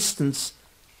existence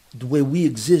the way we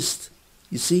exist,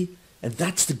 you see? And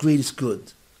that's the greatest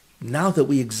good. Now that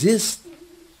we exist,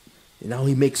 now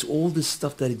he makes all this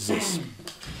stuff that exists.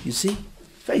 You see?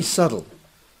 Very subtle.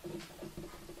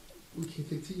 We can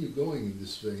continue going in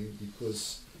this vein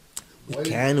because We why-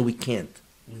 can or we can't.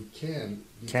 we can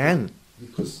Can.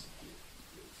 because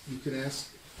you can ask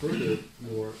further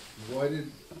more. Why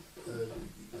did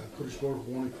Kodesh Baruch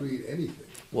Hu want to create anything?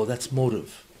 Well, that's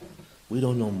motive. We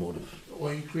don't know motive.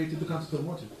 Or he created the concept of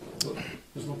motive. Well,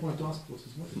 there's no point to ask what's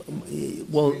his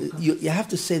motive. Well, you have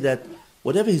to say that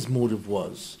whatever his motive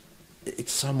was,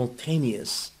 it's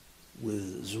simultaneous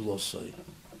with Zulosoi.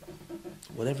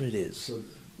 Whatever it is. So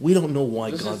We don't know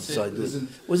why Doesn't God say- decided to do isn't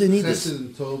it. Was it needed? Chesed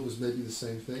and Tov was maybe the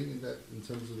same thing in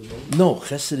terms of the motive? No,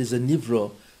 chesed is a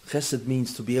nivra. Chesed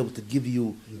means to be able to give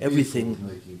you The everything vehicle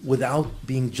of making it. without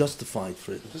being justified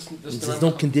for it. Doesn't There's the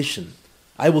no Rambam- condition.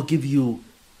 I will give you.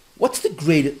 What's the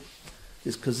greatest?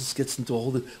 This because this gets into a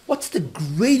whole. What's the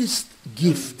greatest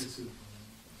gift?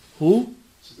 Who?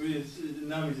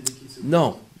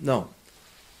 No, no.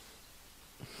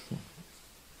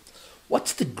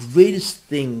 What's the greatest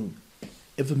thing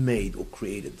ever made or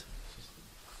created?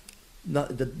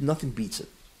 Nothing beats it.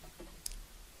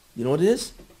 You know what it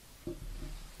is?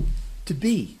 To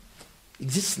be.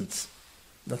 Existence.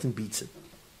 Nothing beats it.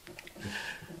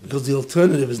 Because the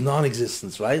alternative is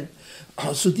non-existence, right?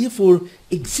 So therefore,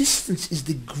 existence is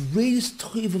the greatest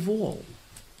toiv of all,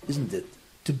 isn't it?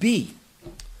 To be.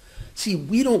 See,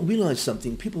 we don't realize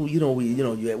something. People,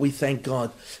 we thank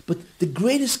God, but the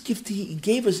greatest gift He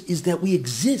gave us is that we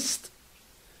exist,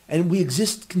 and we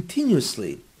exist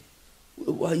continuously.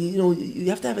 Well, you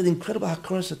have to have an incredible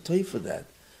hakaras hatoiv for that.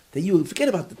 That you forget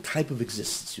about the type of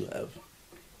existence you have.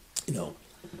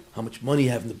 How much money you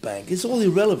have in the bank. It's all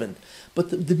irrelevant. But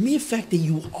the mere fact that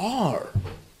you are,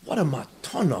 what a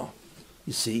matana,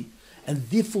 you see, and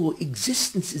therefore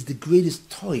existence is the greatest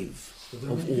toiv But there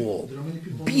are of many all. There are many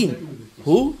people Being. who are not happy with it.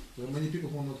 Who? There are many people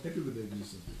who are not happy with their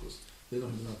existence because they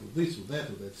don't have enough of this or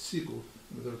that sick or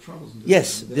there are troubles. In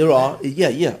Yes, and there are.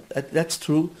 Yeah, that's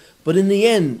true. But in the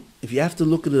end, if you have to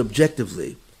look at it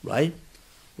objectively, right?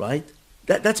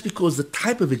 That's because the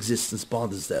type of existence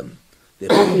bothers them. They're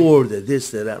poor, they're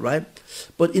this, they're that, right?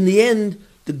 But in the end,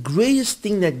 the greatest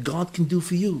thing that God can do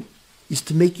for you is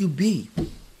to make you be.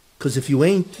 Because if you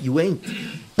ain't, you ain't.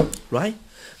 Right?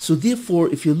 So therefore,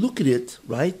 if you look at it,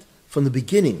 right, from the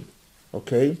beginning,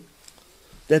 okay,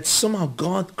 that somehow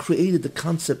God created the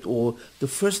concept, or the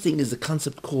first thing is the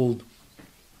concept called,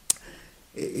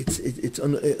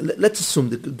 let's assume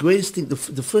the greatest thing, the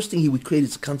first thing He would create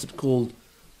is a concept called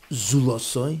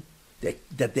Zulosoi,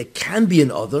 that there can be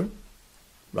an other,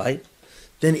 right?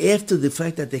 Then after the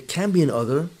fact that there can be an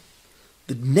other,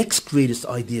 the next greatest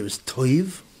idea is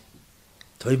Toiv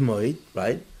Moed,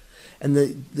 right? And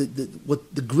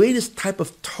the greatest type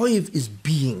of Toiv is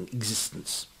being,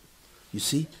 existence. You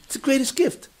see? It's the greatest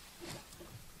gift.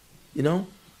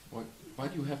 Why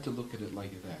do you have to look at it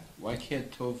like that? Why can't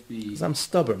Tov be? Because I'm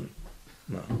stubborn.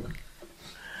 No.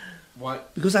 Why?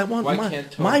 Because I want Why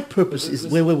can't Tov? my purpose is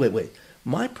Listen. wait.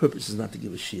 My purpose is not to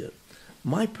give a shir.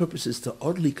 My purpose is to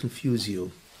utterly confuse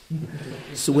you.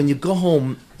 So when you go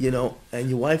home, and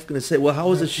your wife's going to say, "Well, how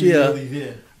was the shir?" Really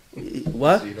there.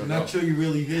 What? So you don't I'm know. not sure you're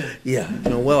really there. Yeah.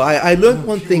 Well, I learned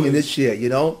one thing in this year. You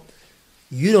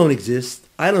don't exist.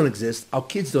 I don't exist. Our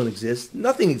kids don't exist.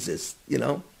 Nothing exists.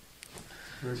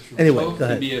 Very true. Anyway, Tov go can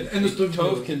ahead. be End of story.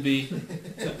 Tov can be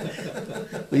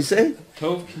What you say?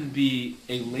 Tov can be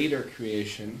a later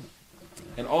creation,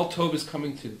 and all Tov is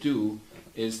coming to do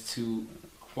is to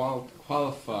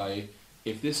qualify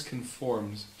if this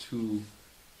conforms to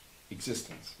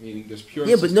existence, meaning there's pure.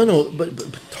 Yeah, but no. existence.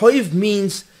 But toiv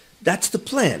means that's the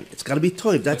plan. It's got to be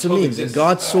toiv. That's But what Tov it means. And exists.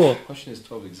 God saw. The question is,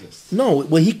 Tov exists. No,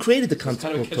 well, He created the It's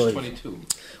concept kind of a of toiv. catch-22.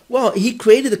 Well, He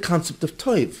created the concept of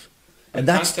toiv, and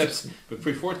that's concepts. But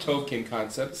before Tov came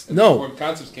concepts, and No. before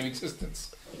concepts came existence.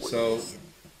 So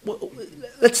Well,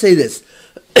 let's say this.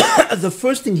 The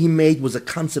first thing He made was a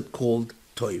concept called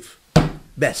toiv,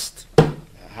 best.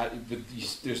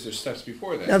 there's steps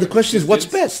before that. Now the question is, what's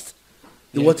Existence,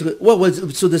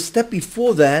 best? So the step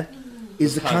before that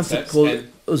is the concept Concepts called and-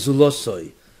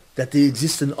 zulosoi, that there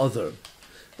exists an other.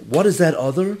 What is that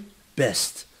other?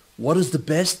 Best. What is the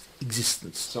best?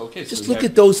 Existence. So okay, Just so look you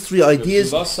at those three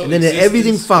ideas, Zulasso and then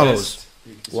everything existence follows.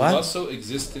 best. What? Zulasso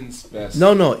existence best.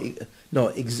 No.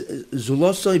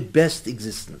 Zulosoi, best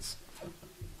existence.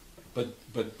 But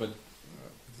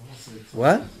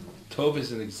What? Tov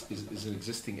is an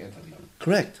existing entity.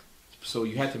 Correct. So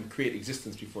you had to create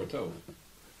existence before Tov.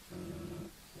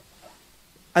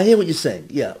 I hear what you're saying.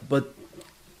 Yeah, but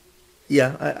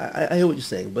yeah, I hear what you're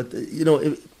saying. But you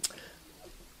know,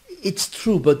 it's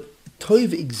true. But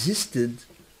Toiv existed.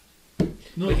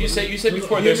 No, But you said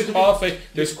before no, there's here we- qualify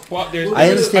there's there's I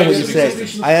understand what you're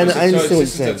existence. saying. I understand what you're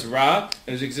Existence saying. that's ra and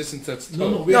there's existence that's No,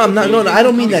 no, tov. we No, are I'm not. talking No, I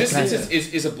don't mean that Existence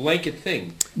concept. is a blanket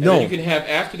thing. And No. then you can have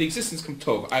after the existence come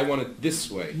tov. I want it this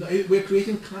way. No, we're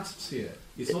creating concepts here.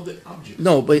 It's not the object.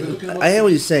 No, but We're looking at I hear what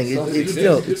you're saying. Something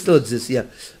It still exists. Yeah.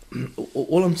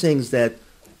 All I'm saying is that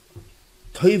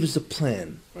Toiv is a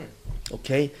plan. Right.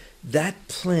 Okay, that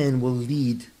plan will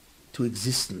lead to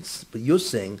existence. But you're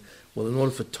saying, well, in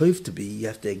order for Toiv to be, you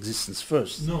have the existence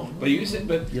first. No, But you said,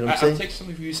 but You know what I'm I'll saying? take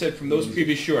something you said from those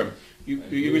previous shurim.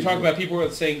 You were talking about people were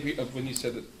saying when you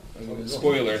said that,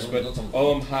 spoilers, but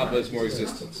Olam Haba is more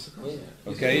existence.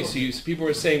 Okay, so people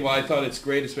were saying, well, I thought it's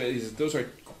great. Those are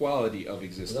quality of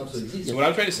existence. So what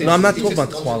I'm trying to say No, is I'm not talking about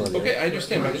existence- quality. Okay, I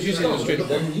understand. But I'm just using it straight.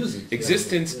 Then use it.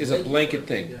 Existence is a blanket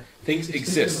thing. Things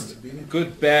exist.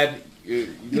 Good, bad.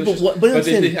 Delicious. but I'm But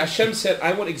saying- Hashem said,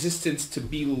 I want existence to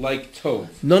be like Tov.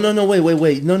 No,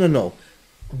 wait. No.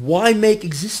 Why make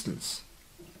existence?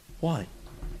 Why?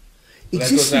 That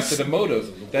goes after the motive.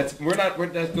 That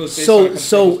goes based So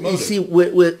on you motive. see,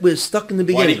 we're stuck in the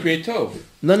Why did he beginning. create Tov?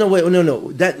 No.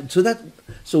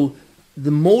 So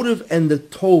the motive and the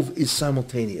Tov is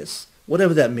simultaneous.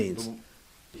 Whatever that means.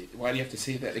 Why do you have to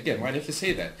say that again? Why do you have to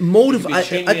say that? Motive. You could I be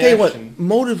changing tell you the what. action.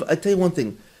 Motive. I tell you one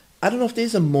thing. I don't know if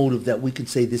there's a motive that we can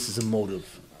say this is a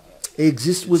motive. It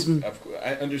exists within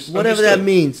whatever that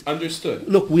means. Understood.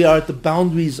 Look, we are at the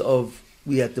boundaries of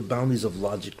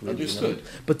logic, really. Understood. You know?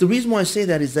 But the reason why I say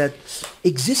that is that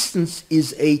existence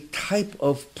is a type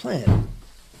of plan.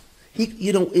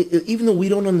 Even though we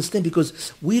don't understand,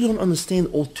 because we don't understand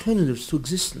alternatives to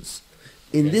existence.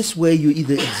 In this way, you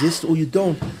either exist or you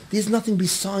don't. There's nothing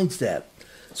besides that.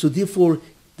 So therefore,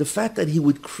 the fact that he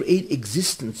would create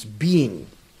existence, being,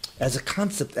 as a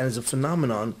concept and as a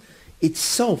phenomenon,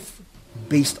 itself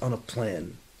based on a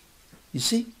plan. You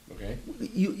see? Okay.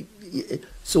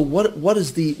 So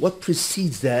what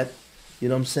precedes that? You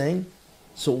know what I'm saying?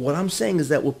 So what I'm saying is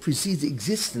that what precedes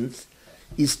existence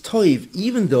is toiv,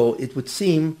 even though it would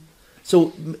seem.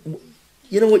 So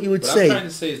you know what you would What say. I'm trying to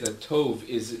say is that Tov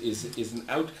is an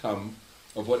outcome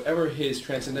of whatever his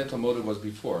transcendental motive was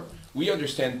before. We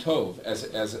understand Tov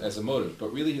as a motive,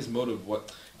 but really his motive,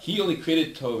 what he only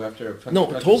created Tov after a No,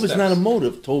 bunch of Tov is not a steps.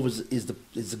 motive. Tov is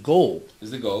the goal.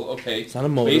 Is the goal, okay. It's not a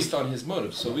motive. Based on his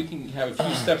motive. So we can have a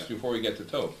few steps before we get to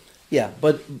Tov. Yeah,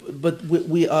 but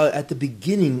we are at the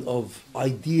beginning of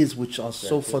ideas which are so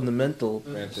Granted. fundamental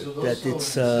Granted. that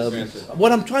it's. Granted.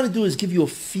 What I'm trying to do is give you a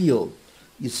feel.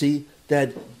 You see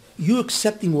that you're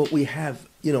accepting what we have,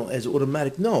 as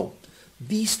automatic. No,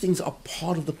 these things are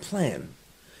part of the plan.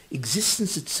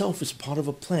 Existence itself is part of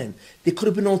a plan. There could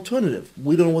have been an alternative.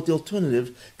 We don't know what the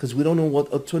alternative, because we don't know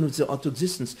what alternatives there are to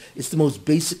existence. It's the most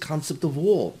basic concept of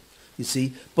all, you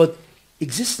see. But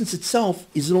existence itself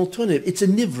is an alternative. It's a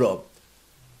nivra.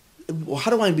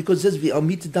 How do I? Because it says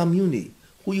Amita Damuni.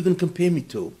 Who are you going to compare me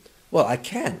to? Well, I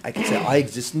can. I can say I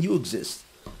exist and you exist,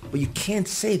 but you can't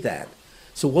say that.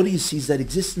 So what do you see is that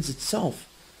existence itself,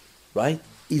 right,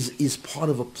 is part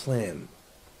of a plan.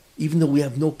 Even though we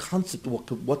have no concept of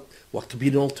what could be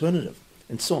an alternative,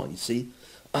 and so on, you see.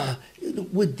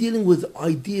 We're dealing with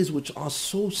ideas which are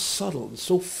so subtle and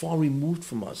so far removed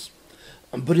from us.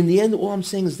 But in the end, all I'm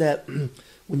saying is that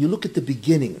when you look at the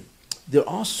beginning, there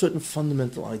are certain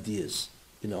fundamental ideas,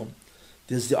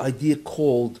 There's the idea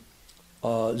called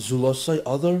zulosai,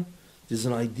 other. There's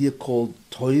an idea called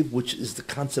toiv, which is the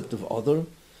concept of other.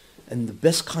 And the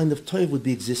best kind of toiv would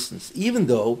be existence, even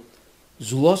though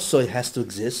Zulosoi has to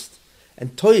exist,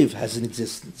 and Toiv has an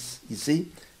existence. You see,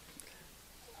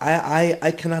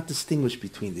 I cannot distinguish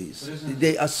between these.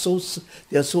 They are so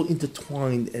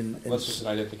intertwined and Unless there's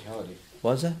an identicality.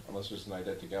 what's that? Unless there's an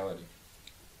identicality.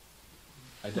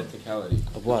 Identicality.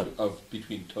 Of what? Of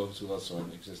between Tov, Zulosoi,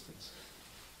 and existence.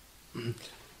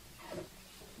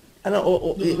 And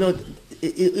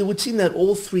it would seem that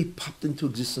all three popped into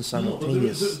existence No, but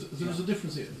simultaneous. there is a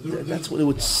difference here. That's what it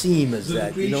would seem as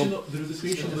that. There is the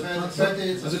creation of a concept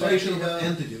and the creation of an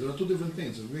entity. There are two different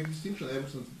things. We make distinction.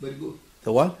 Everything's very good.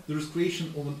 The what? There is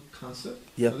creation of a concept.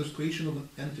 Yeah. And there's creation of an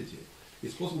entity.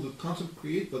 It's possible the concept is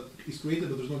created,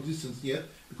 but there's no existence yet,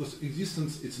 because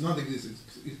existence, it's not existence.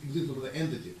 It's existence of an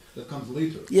entity that comes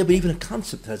later. Yeah, but even a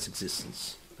concept has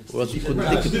existence. Or else you couldn't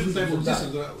Right, think it's a of it. different type of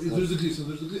existence. There's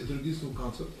existence, there exists no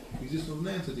concept, existence of an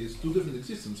entity. It's two different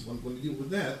existences. When you deal with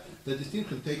that, the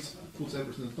distinction puts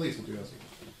everything in place, what you're asking.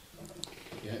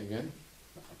 Yeah, again?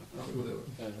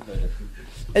 Whatever.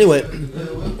 Anyway,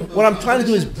 what I'm trying to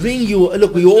do is bring you.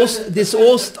 Look, this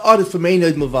all started from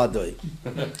Einod Mavadoi,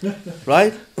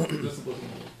 right? That's the bottom.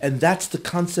 And that's the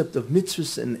concept of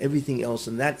mitzvahs and everything else,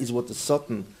 and that is what the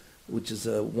Satan, which is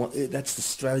that's the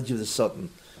strategy of the Satan.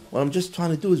 What I'm just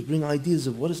trying to do is bring ideas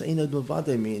of what does Einod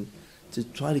Mavadoi mean, to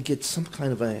try to get some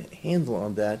kind of a handle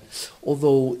on that.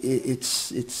 Although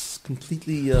it's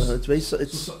completely it's very So But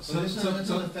it's not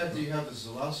the fact that you have the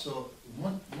Zulaso,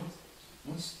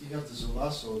 once you have the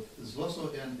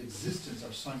Zulaso and existence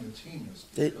are simultaneous.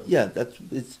 yeah, that's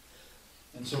it's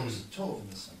And so is the Tov in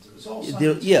the sense. It's all there,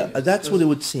 simultaneous. yeah, that's what it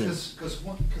would seem. Because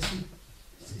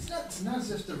it's not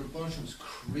as if the Rebbe has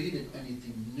created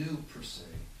anything new per se.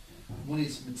 When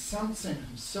he's mitzamtzem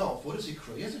himself, what does he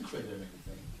create? He hasn't created anything.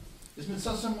 It's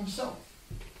mitzamtzem himself.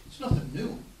 It's nothing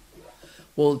new.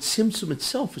 Well, Tzimtzum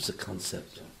itself is a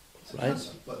concept, It's a right?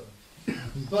 concept,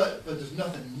 but there's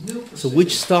nothing new per So se. which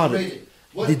It's started? created.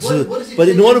 What Did does he but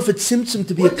in create? order for Tzimtzum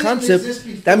to be What a didn't concept, exist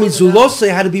before that means the now?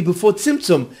 Zulose had to be before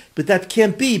Tzimtzum, but that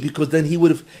can't be because then he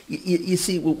would have. You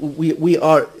see, we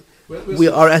are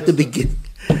at the beginning.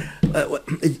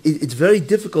 It's very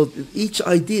difficult. Each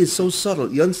idea is so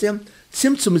subtle. You understand?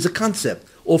 Tzimtzum is a concept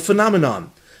or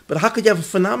phenomenon, but how could you have a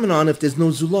phenomenon if there's no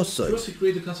Zulose? First he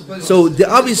created the concept of So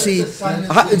obviously,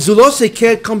 Zulose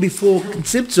can't come before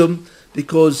Tzimtzum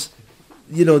because,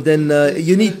 then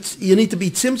you need to be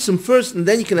Tzimtzum first, and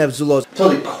then you can have Zulose.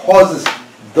 Until it causes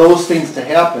those things to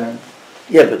happen,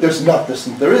 Yeah, but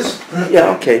there is.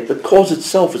 yeah, okay, but cause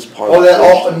itself is part Oh, of that it.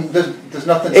 all, and there's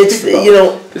nothing to It's speak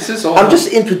about. This is all. I'm just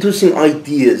introducing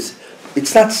ideas.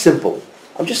 It's not simple.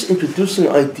 I'm just introducing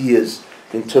ideas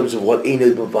in terms of what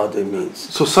Einod Mavadoi means.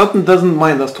 So Satan doesn't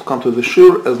mind us to come to the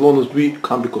shir as long as we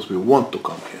come because we want to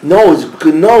come here.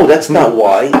 No, that's not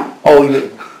why. Oh, you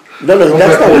mean, no,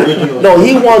 that's not what. No,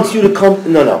 he wants you to come.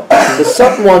 No. The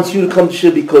Satan wants you to come to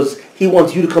shir because he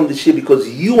wants you to come to shir because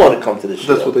you want to come to the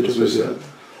shir. That's what they just said.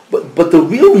 But the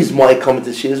real reason why I come to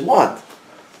the shir is what?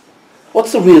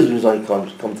 What's the real reason why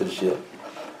you come to the shir?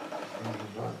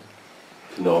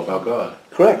 To know about God.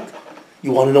 Correct.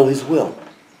 You want to know His will.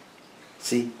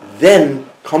 See, then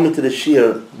coming to the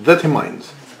shir, That he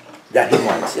minds. that He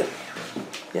minds you.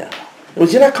 Yeah. In other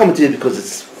words, you're not coming to it because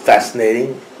it's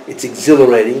fascinating, it's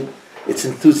exhilarating, it's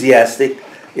enthusiastic,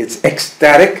 it's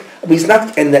ecstatic. I mean, it's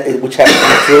not, which has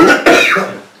to be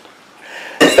true.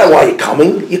 That's not why you're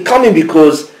coming. You're coming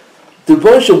because the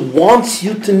Rebbe wants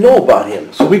you to know about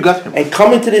Him. So we got him. And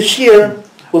coming to the shir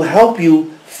will help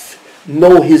you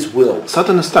know His will.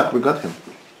 Satan is stuck, we got him.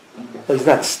 Well, he's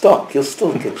not stuck. He'll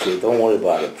still get you. Don't worry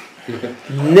about it.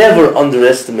 Never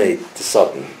underestimate the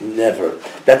Satan. Never.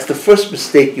 That's the first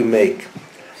mistake you make.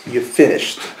 You're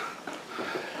finished.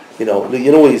 You know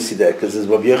why you see that? Because there's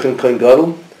Rabbi Yochanan Kohen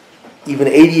Gadol. Even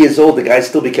 80 years old, the guy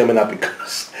still became an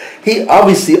apicus. He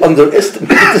obviously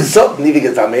underestimated the Satan even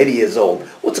because I'm 80 years old.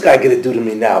 What's the guy going to do to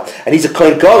me now? And he's a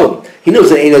Kohen Gadol. He knows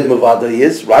that Einod Mavadoi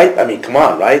is, right? I mean, come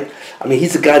on, right? I mean,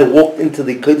 he's the guy that walked into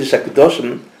the Kodesh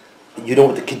HaKadoshim. You know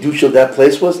what the Kedusha of that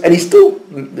place was? And he still,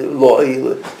 he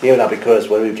may not be cursed,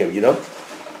 whatever he became,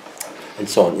 and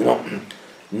so on,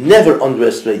 Never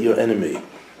underestimate your enemy.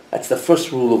 That's the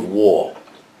first rule of war.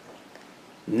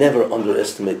 Never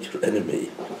underestimate your enemy.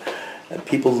 And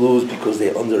people lose because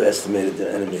they underestimated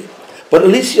their enemy. But at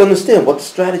least you understand what the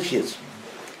strategy is.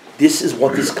 This is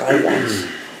what this guy wants.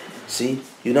 See?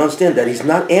 You understand that he's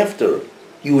not after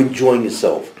you enjoying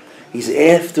yourself. He's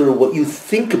after what you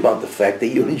think about the fact that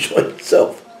you're enjoying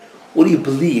yourself. What do you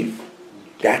believe?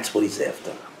 That's what he's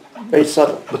after. Very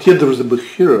subtle. But yet there is a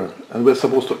Bechira, and we're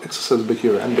supposed to exercise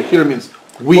Bechira. And Bechira means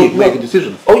we make a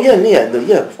decision. Oh, yeah,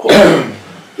 of course.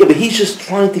 Yeah, but he's just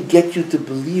trying to get you to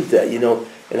believe that,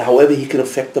 and however he can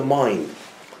affect the mind.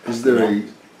 Is there a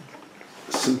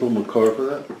simple makar for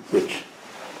that? Which?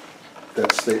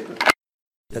 That statement?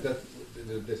 That-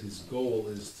 That his goal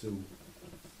is to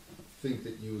think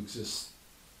that you exist.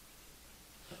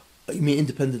 You mean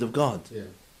independent of God? Yeah.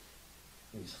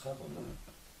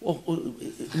 Well,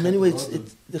 in many ways,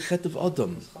 it's the Chet of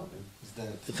Adam.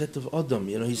 The Chet of Adam,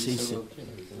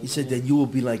 he said that you will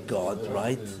be like God,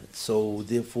 right? So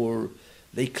therefore,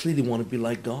 they clearly want to be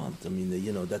like God. I mean,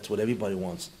 that's what everybody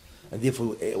wants. And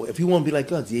therefore, if you want to be like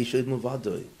God, Einod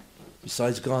Mavadoi.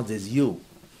 Besides God, there's you.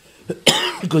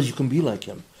 Because you can be like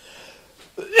Him.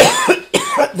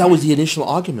 That was the initial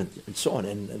argument, and so on.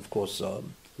 And of course, But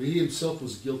he himself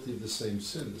was guilty of the same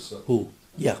sin. So, who?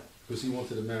 Yeah. because he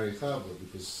wanted to marry Chava,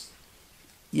 because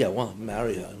Yeah, well,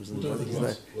 marry her. He's Whatever it not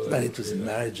was. interested in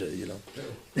marriage,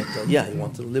 But, he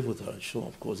wanted to live with her, sure,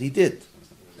 of course. He did.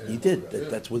 He did.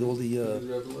 That's with all the...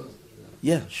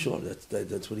 Yeah, sure,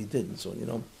 that's what he did, and so, you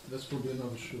know. That's probably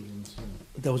another shul and so on.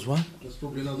 That was what? That's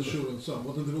probably another shul and so on.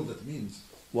 What in the world that means?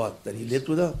 What, that he lived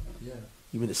with her? Yeah.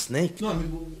 You mean a snake? No, I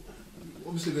mean,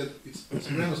 obviously that it's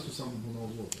awareness to someone who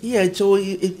knows what. Yeah, so,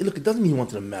 look, it doesn't mean he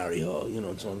wanted to marry her, you know,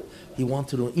 and so on. He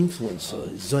wanted to influence her,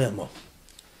 Zoyama.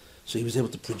 So he was able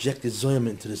to project his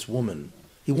Zoyama into this woman.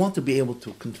 He wanted to be able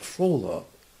to control her.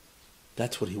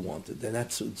 That's what he wanted.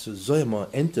 And so Zoyama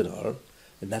entered her,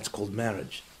 and that's called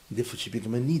marriage. Therefore, she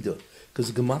became a Nida.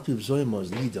 Because the Gematria of Zoyama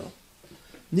is Nida.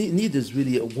 Nida is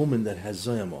really a woman that has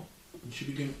Zoyama. And she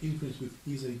became influenced with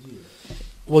his idea.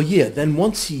 Well, yeah, then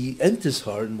once he enters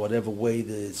her in whatever way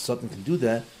the Satan can do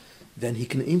that, then he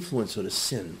can influence her to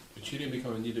sin. But she didn't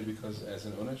become a Nida because as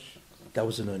an Onish? That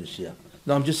was an earnest, yeah.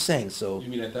 No, I'm just saying, so... You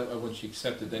mean at that when she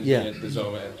accepted, then Yeah. he had the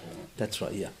Zohar enter? That's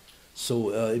right, yeah. So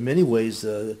in many ways,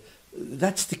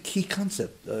 that's the key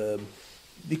concept.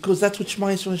 Because that's what Shema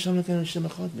Yisrael Hashem Elokeinu Hashem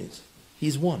Echad means.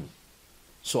 He's one.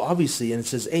 So obviously, and it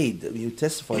says aid, you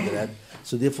testify to that.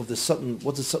 So therefore, if the Satan,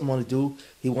 what does Satan want to do?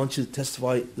 He wants you to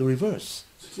testify the reverse.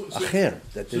 Acher,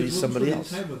 that there is somebody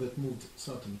else. It wasn't really Taiva that moved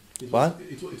Satan. What?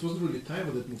 It wasn't really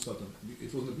Taiva that moved Satan.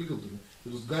 It wasn't applicable to him.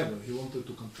 It was Gaiva. He wanted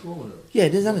to control her. Yeah,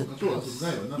 it is not. Control her. It was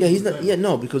Gaiva, Yeah, he's not. Taiva. Yeah,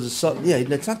 no, because the Satan. Yeah,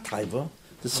 it's not Taiva.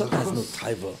 The Satan has no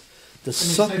Taiva. The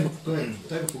I mean, Satan.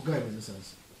 Taiva for Gaiva in a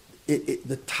sense.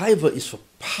 The Taiva is for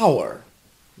power.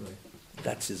 Right.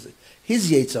 That's his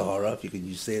Yetzer Hara, if you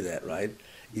can say that, right,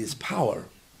 is power.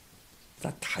 It's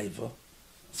not Taiva.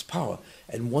 It's power.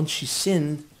 And once she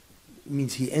sinned, it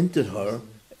means he entered her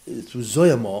through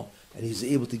Zoyama, and he's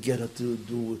able to get her to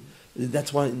do.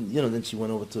 That's why, you know, then she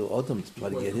went over to Adam to try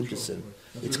to get him to sin.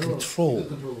 Right. It's Remember, control. it's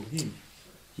control of him.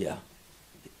 Yeah.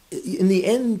 In the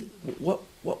end,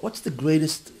 what's the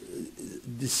greatest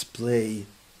display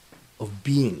of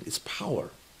being? It's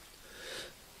power.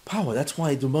 Power. That's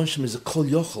why the Moshe is a Kol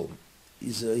Yochel.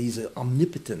 He's a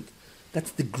omnipotent.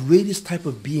 That's the greatest type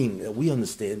of being that we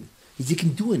understand. Is he can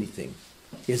do anything.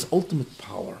 He has ultimate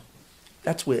power.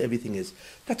 That's where everything is.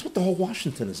 That's what the whole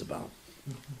Washington is about.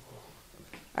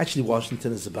 Actually,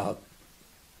 Washington is about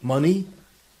money,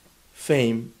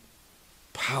 fame,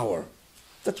 power.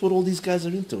 That's what all these guys are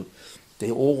into. They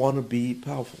all want to be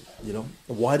powerful, you know.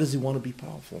 And why does he want to be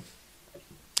powerful?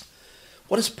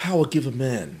 What does power give a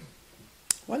man?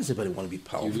 Why does everybody want to be The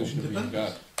powerful? illusion of being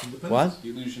God. Independence. What? The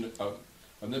illusion of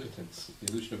omnipotence.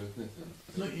 The illusion of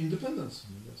omnipotence. No, independence.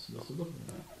 I mean, that's the document.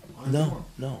 I'm No, one.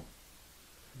 no.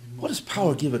 What does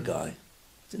power give a guy?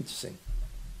 It's interesting.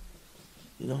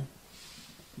 You know?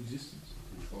 Existence.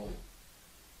 Control.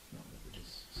 No,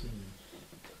 it's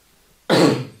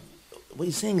similar. What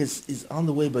you're saying is on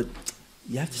the way, but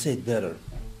you have to say it better.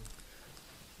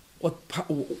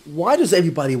 Why does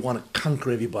everybody want to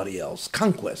conquer everybody else?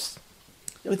 Conquest.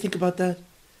 You ever think about that?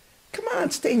 Come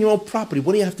on, stay in your own property.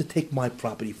 What do you have to take my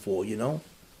property for, you know?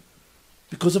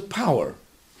 Because of power.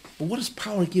 But what does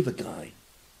power give a guy?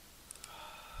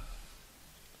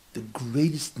 The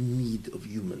greatest need of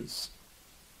humans.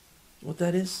 You know what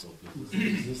that is?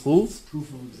 Who?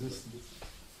 Proof of existence.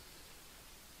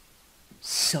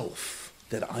 Self,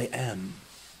 that I am.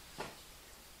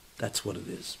 That's what it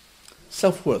is.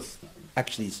 Self-worth,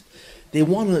 actually, they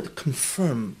want to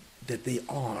confirm that they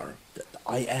are, that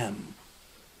I am.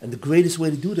 And the greatest way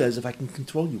to do that is if I can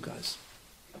control you guys.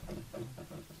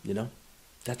 You know?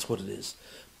 That's what it is.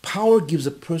 Power gives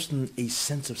a person a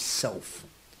sense of self.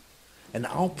 And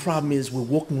our problem is we're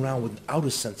walking around without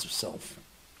a sense of self.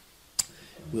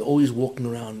 We're always walking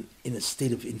around in a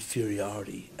state of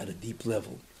inferiority at a deep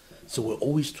level. So we're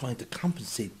always trying to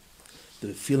compensate the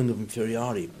feeling of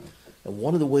inferiority. And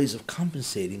one of the ways of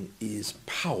compensating is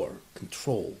power,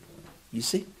 control. You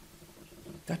see?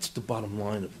 That's the bottom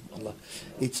line of Allah.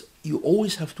 You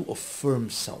always have to affirm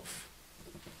self.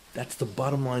 That's the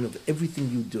bottom line of everything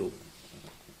you do.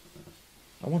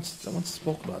 I once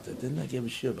spoke about that, didn't I? I gave a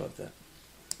share about that.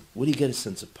 Where do you get a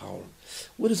sense of power?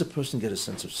 Where does a person get a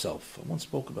sense of self? I once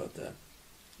spoke about that.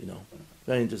 You know,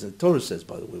 very interesting. The Torah says,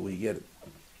 by the way, where you get it.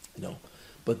 You know,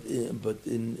 but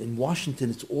in Washington,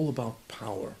 it's all about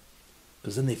power,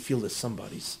 because then they feel they're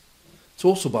somebody's. It's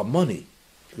also about money,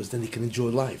 because then they can enjoy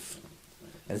life,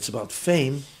 and it's about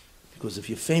fame, because if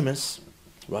you're famous,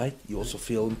 right, you also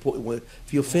feel important. Well,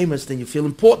 if you're famous, then you feel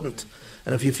important,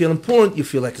 and if you feel important, you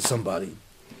feel like a somebody.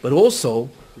 But also,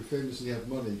 If you're famous and you have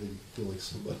money, then you feel like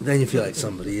somebody. then you feel like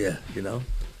somebody. Yeah, you know,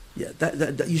 yeah.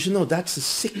 That you should know. That's the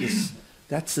sickness.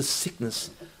 That's the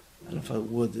sickness. I don't know if I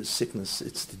word the sickness.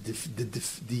 It's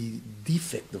the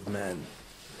defect of man,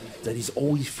 that he's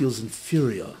always feels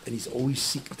inferior and he's always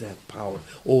seeking to have power,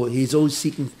 or he's always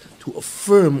seeking to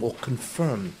affirm or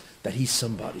confirm that he's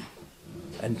somebody.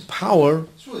 And power,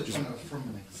 It's really trying to affirm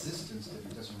an existence that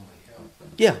he doesn't really have.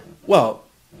 yeah, well,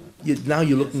 now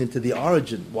you're looking into the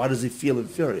origin. Why does he feel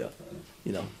inferior?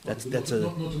 You know, that's Not a,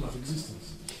 enough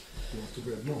existence. You have to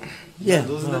grab more. yeah.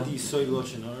 Doesn't well, that Yisoid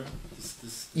Lashon Hara?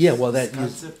 This Yeah, well, this that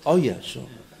is, concept? oh yeah, sure.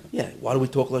 Yeah, why do we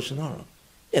talk Lashon Hara?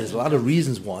 Yeah, there's a lot of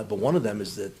reasons why, but one of them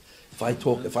is that if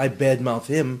I badmouth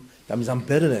him, that means I'm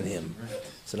better than him.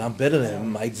 So now I'm better than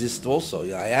him, I exist also.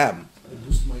 Yeah, I am. I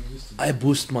boost my existence. I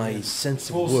boost my sense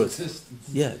of False worth. existence.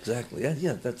 Yeah, exactly.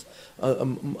 Yeah, that's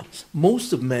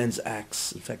most of man's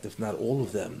acts. In fact, if not all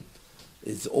of them,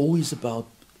 is always about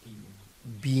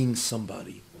being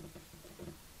somebody.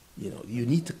 You know, you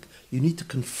need to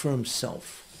confirm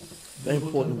self. Very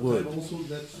important word. Also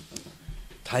that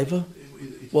Taiva.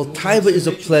 it Well, also taiva is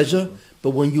a makes pleasure, nature. but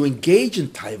when you engage in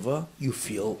taiva, you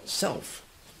feel self,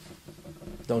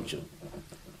 don't you?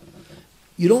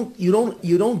 You don't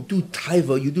do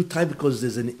taiva. You do taiva because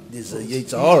there's a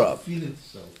Yetzer Hara. Feeling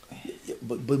self.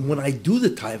 But when I do the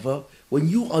taiva, when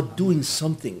you are doing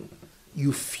something,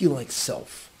 you feel like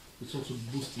self. It's also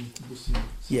boosting.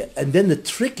 Yeah, and then the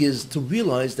trick is to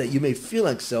realize that you may feel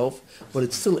like self, but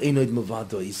it's still Einoid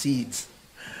Mavado. You see,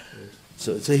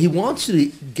 so he wants you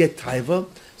to get taiva,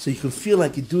 so you can feel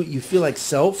like you feel like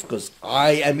self, because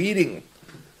I am eating.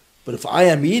 But if I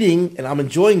am eating and I'm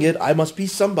enjoying it, I must be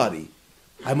somebody.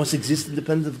 I must exist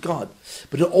independent of God.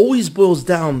 But it always boils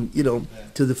down,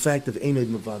 to the fact of Einoid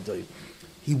Mavado.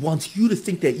 He wants you to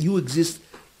think that you exist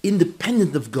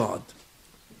independent of God.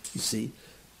 You see?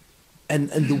 And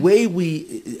the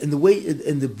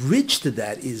bridge to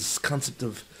that is concept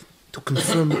of to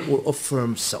confirm or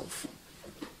affirm self.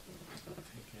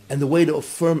 And the way to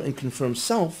affirm and confirm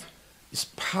self is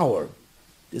power.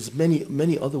 There's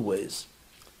many other ways.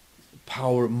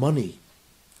 Power, money.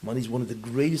 Money is one of the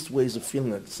greatest ways of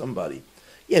feeling like somebody.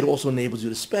 Yeah, it also enables you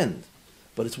to spend,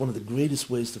 but it's one of the greatest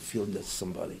ways to feel like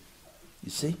somebody. You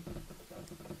see?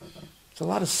 It's a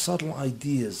lot of subtle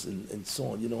ideas and so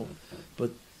on,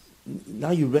 but now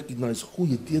you recognize who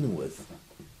you're dealing with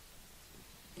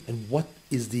and what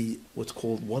is the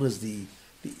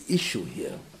issue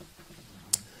here.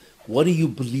 What do you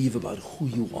believe about who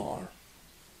you are?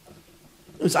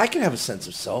 Because I can have a sense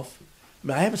of self.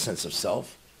 I have a sense of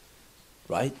self,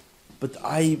 right? But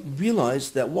I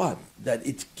realize that that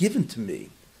it's given to me,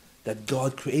 that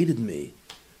God created me,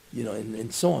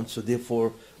 and so on. So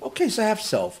therefore, okay, so I have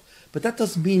self. But that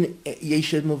doesn't mean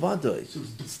Yeshed Mavadoi. So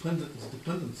it's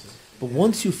dependency. But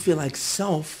once you feel like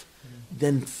self,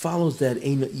 then follows that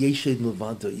Yeshed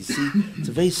Mavadoi. You see, it's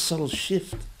a very subtle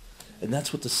shift. And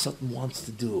that's what the Satan wants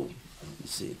to do, you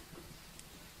see.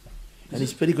 And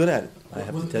he's pretty good at it, I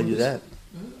have to tell you that.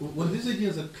 When these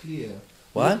ideas are clear.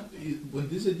 What? When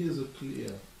these ideas are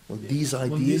clear. When these When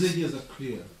these ideas, ideas are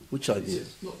clear. which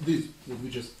ideas? No, these, what we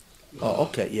just. Oh,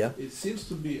 okay, yeah. It seems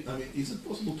to be, is it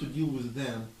possible to deal with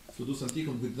them, to do some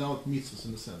tikkun without mitzvahs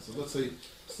in a sense? So let's say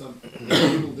some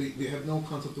people, they have no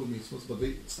concept of mitzvahs, but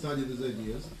they study these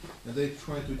ideas, and they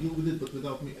try to deal with it, but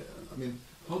without,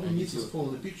 how do mitzvahs fall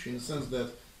in the picture in the sense that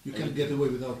you can get away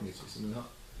without mitzvahs?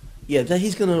 Yeah, that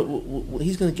he's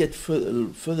gonna get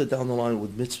further down the line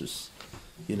with mitzvahs,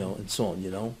 and so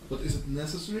on, But is it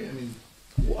necessary?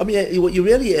 What you're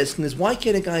really asking is, why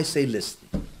can't a guy say,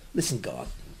 listen, God,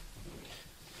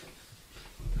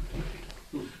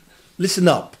 listen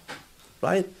up,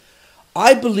 right?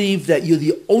 I believe that you're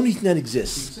the only thing that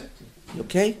exists, Exactly.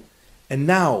 okay? And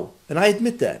I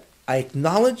admit that. I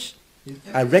acknowledge,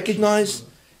 I recognize,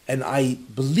 and I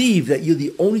believe that you're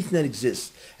the only thing that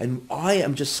exists. And I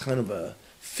am just kind of a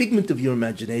figment of your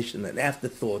imagination, an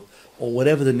afterthought, or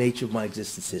whatever the nature of my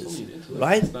existence is.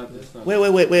 Right? It's not-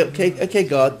 Wait. Okay,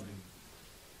 God.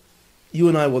 You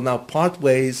and I will now part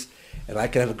ways, and I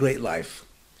can have a great life.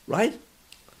 Right?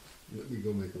 Let me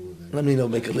go make a living. Let me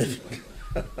make a living.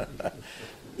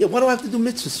 Yeah, what do I have to do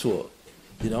mitzvahs for?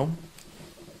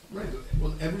 Right.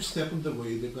 Well, every step of the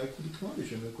way, they like to acknowledge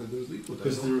and there's the equal.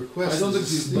 Because the request I don't is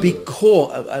exist. still-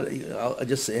 Because I'll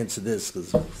just answer this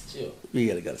because Sure. we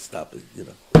gotta stop it,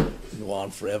 go on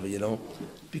forever,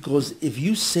 because if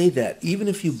you say that, even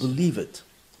if you believe it,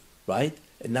 right,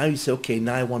 and now you say, okay,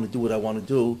 now I want to do what I want to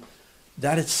do,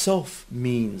 that itself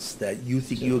means that you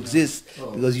think you exist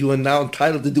because you are now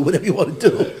entitled to do whatever you want to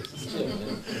do.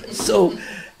 So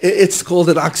it's called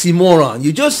an oxymoron.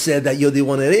 You just said that you're the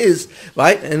one that is,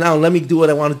 right? And now let me do what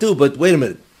I want to do. But wait a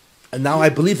minute. And now I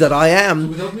believe that I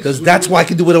am because that's why I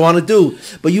can do what I want to do.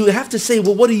 But you have to say,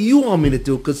 well, what do you want me to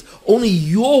do? Because only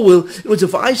your will. In other words,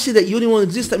 if I say that you're the only one that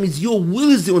exists, that means your will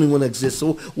is the only one that exists.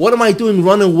 So what am I doing?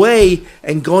 Run away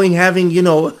and having,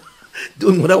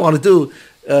 doing what I want to do.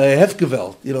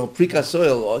 Hefgewalt, precast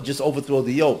soil, or just overthrow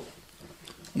the yoke.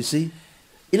 You see?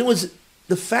 And it was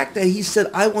the fact that he said,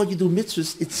 I want you to do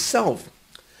mitzvahs itself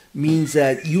means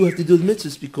that you have to do the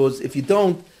mitzvahs, because if you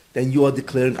don't, then you are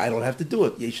declaring, I don't have to do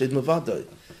it. Yeshad Mavadai.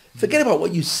 Forget about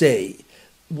what you say.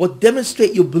 What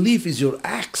demonstrate your belief is your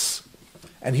acts.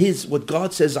 And what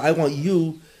God says, I want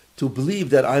you to believe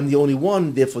that I'm the only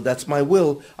one, therefore that's my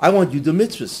will. I want you to do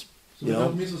mitzvahs. So You know?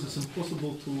 without mitzvahs, it's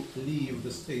impossible to leave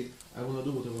the state. I want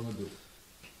to do what I want to do.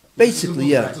 Basically,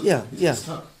 yeah, It's yeah, yeah,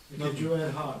 stuck. Get your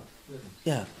head hard.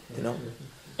 yeah, you know.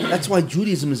 That's why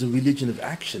Judaism is a religion of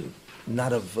action,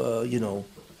 not of,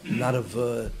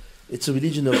 it's a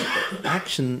religion of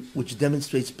action which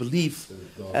demonstrates belief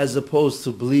as opposed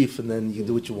to belief and then you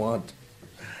do what you want,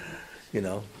 you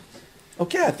know.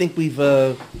 Okay, I think we've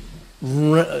have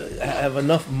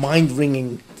enough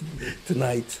mind-wringing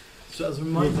tonight. So as a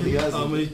reminder,